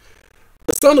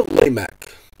 The son of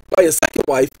Lamech, by his second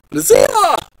wife,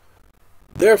 Zillah.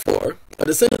 Therefore, a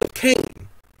descendant of Cain,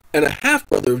 and a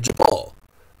half-brother of Jubal,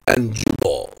 and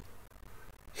Jubal.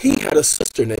 He had a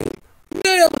sister named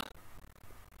Naamah.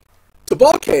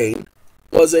 Tubal Cain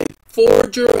was a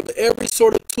forger of every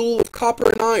sort of tool of copper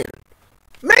and iron.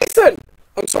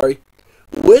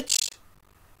 Which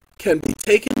can be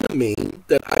taken to mean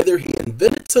that either he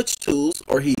invented such tools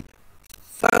or he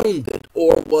founded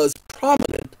or was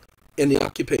prominent in the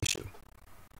occupation.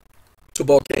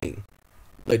 Tubal Cain,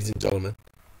 ladies and gentlemen.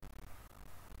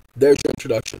 There's your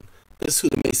introduction. This is who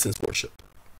the Masons worship.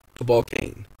 Tubal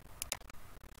Cain.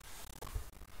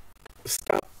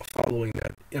 Stop following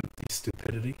that empty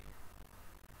stupidity.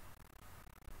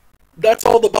 That's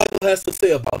all the Bible has to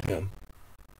say about him.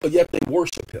 But yet they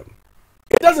worship him.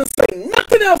 It doesn't say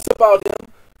nothing else about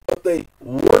him, but they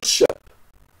worship.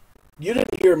 You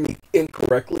didn't hear me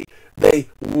incorrectly. They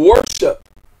worship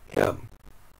him.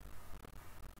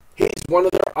 He's one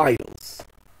of their idols.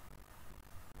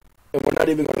 And we're not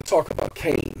even going to talk about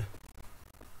Cain.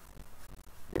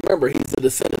 Remember, he's a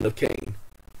descendant of Cain.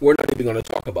 We're not even going to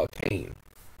talk about Cain.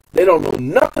 They don't know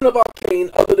nothing about Cain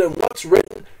other than what's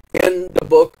written in the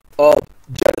book of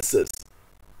Genesis,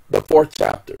 the 4th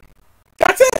chapter.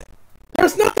 That's it.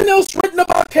 There's nothing else written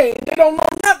about Cain. They don't know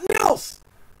nothing else.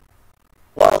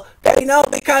 Well, they know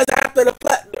because after the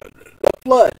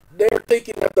flood, they're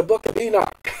thinking that the book of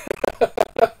Enoch,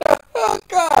 oh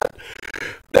God,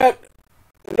 that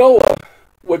Noah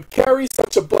would carry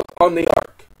such a book on the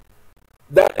ark,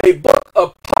 that a book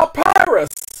of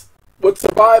papyrus would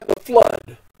survive the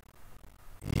flood.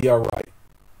 Yeah, right.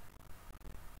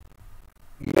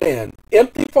 Man,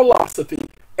 empty philosophy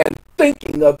and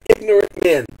thinking of ignorant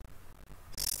men.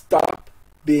 Stop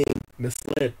being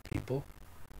misled, people.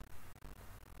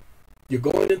 You're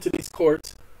going into these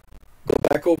courts, go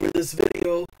back over this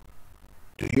video,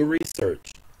 do your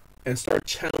research, and start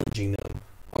challenging them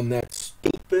on that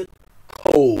stupid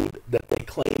code that they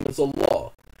claim is a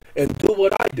law. And do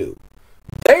what I do.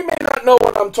 They may not know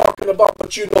what I'm talking about,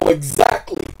 but you know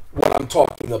exactly what I'm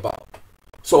talking about.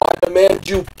 So I demand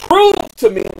you prove to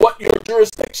me what your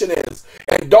jurisdiction is.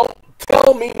 And don't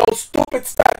tell me no stupid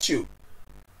statute.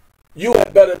 You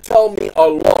had better tell me a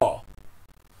law.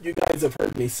 You guys have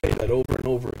heard me say that over and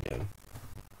over again.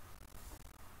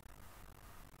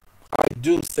 I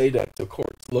do say that to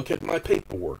courts. Look at my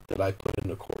paperwork that I put in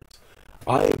the courts.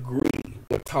 I agree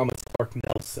with Thomas Clark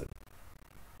Nelson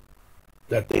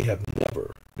that they have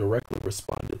never directly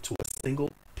responded to a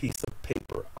single piece of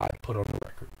paper I put on the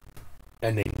record.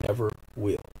 And they never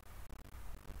will.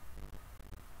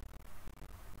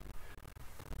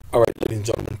 All right, ladies and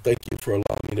gentlemen, thank you for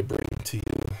allowing me to bring to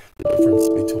you the difference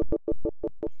between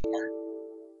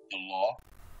the law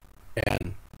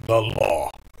and the law.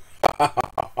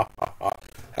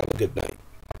 Have a good night.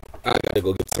 I gotta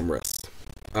go get some rest.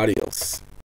 Adios.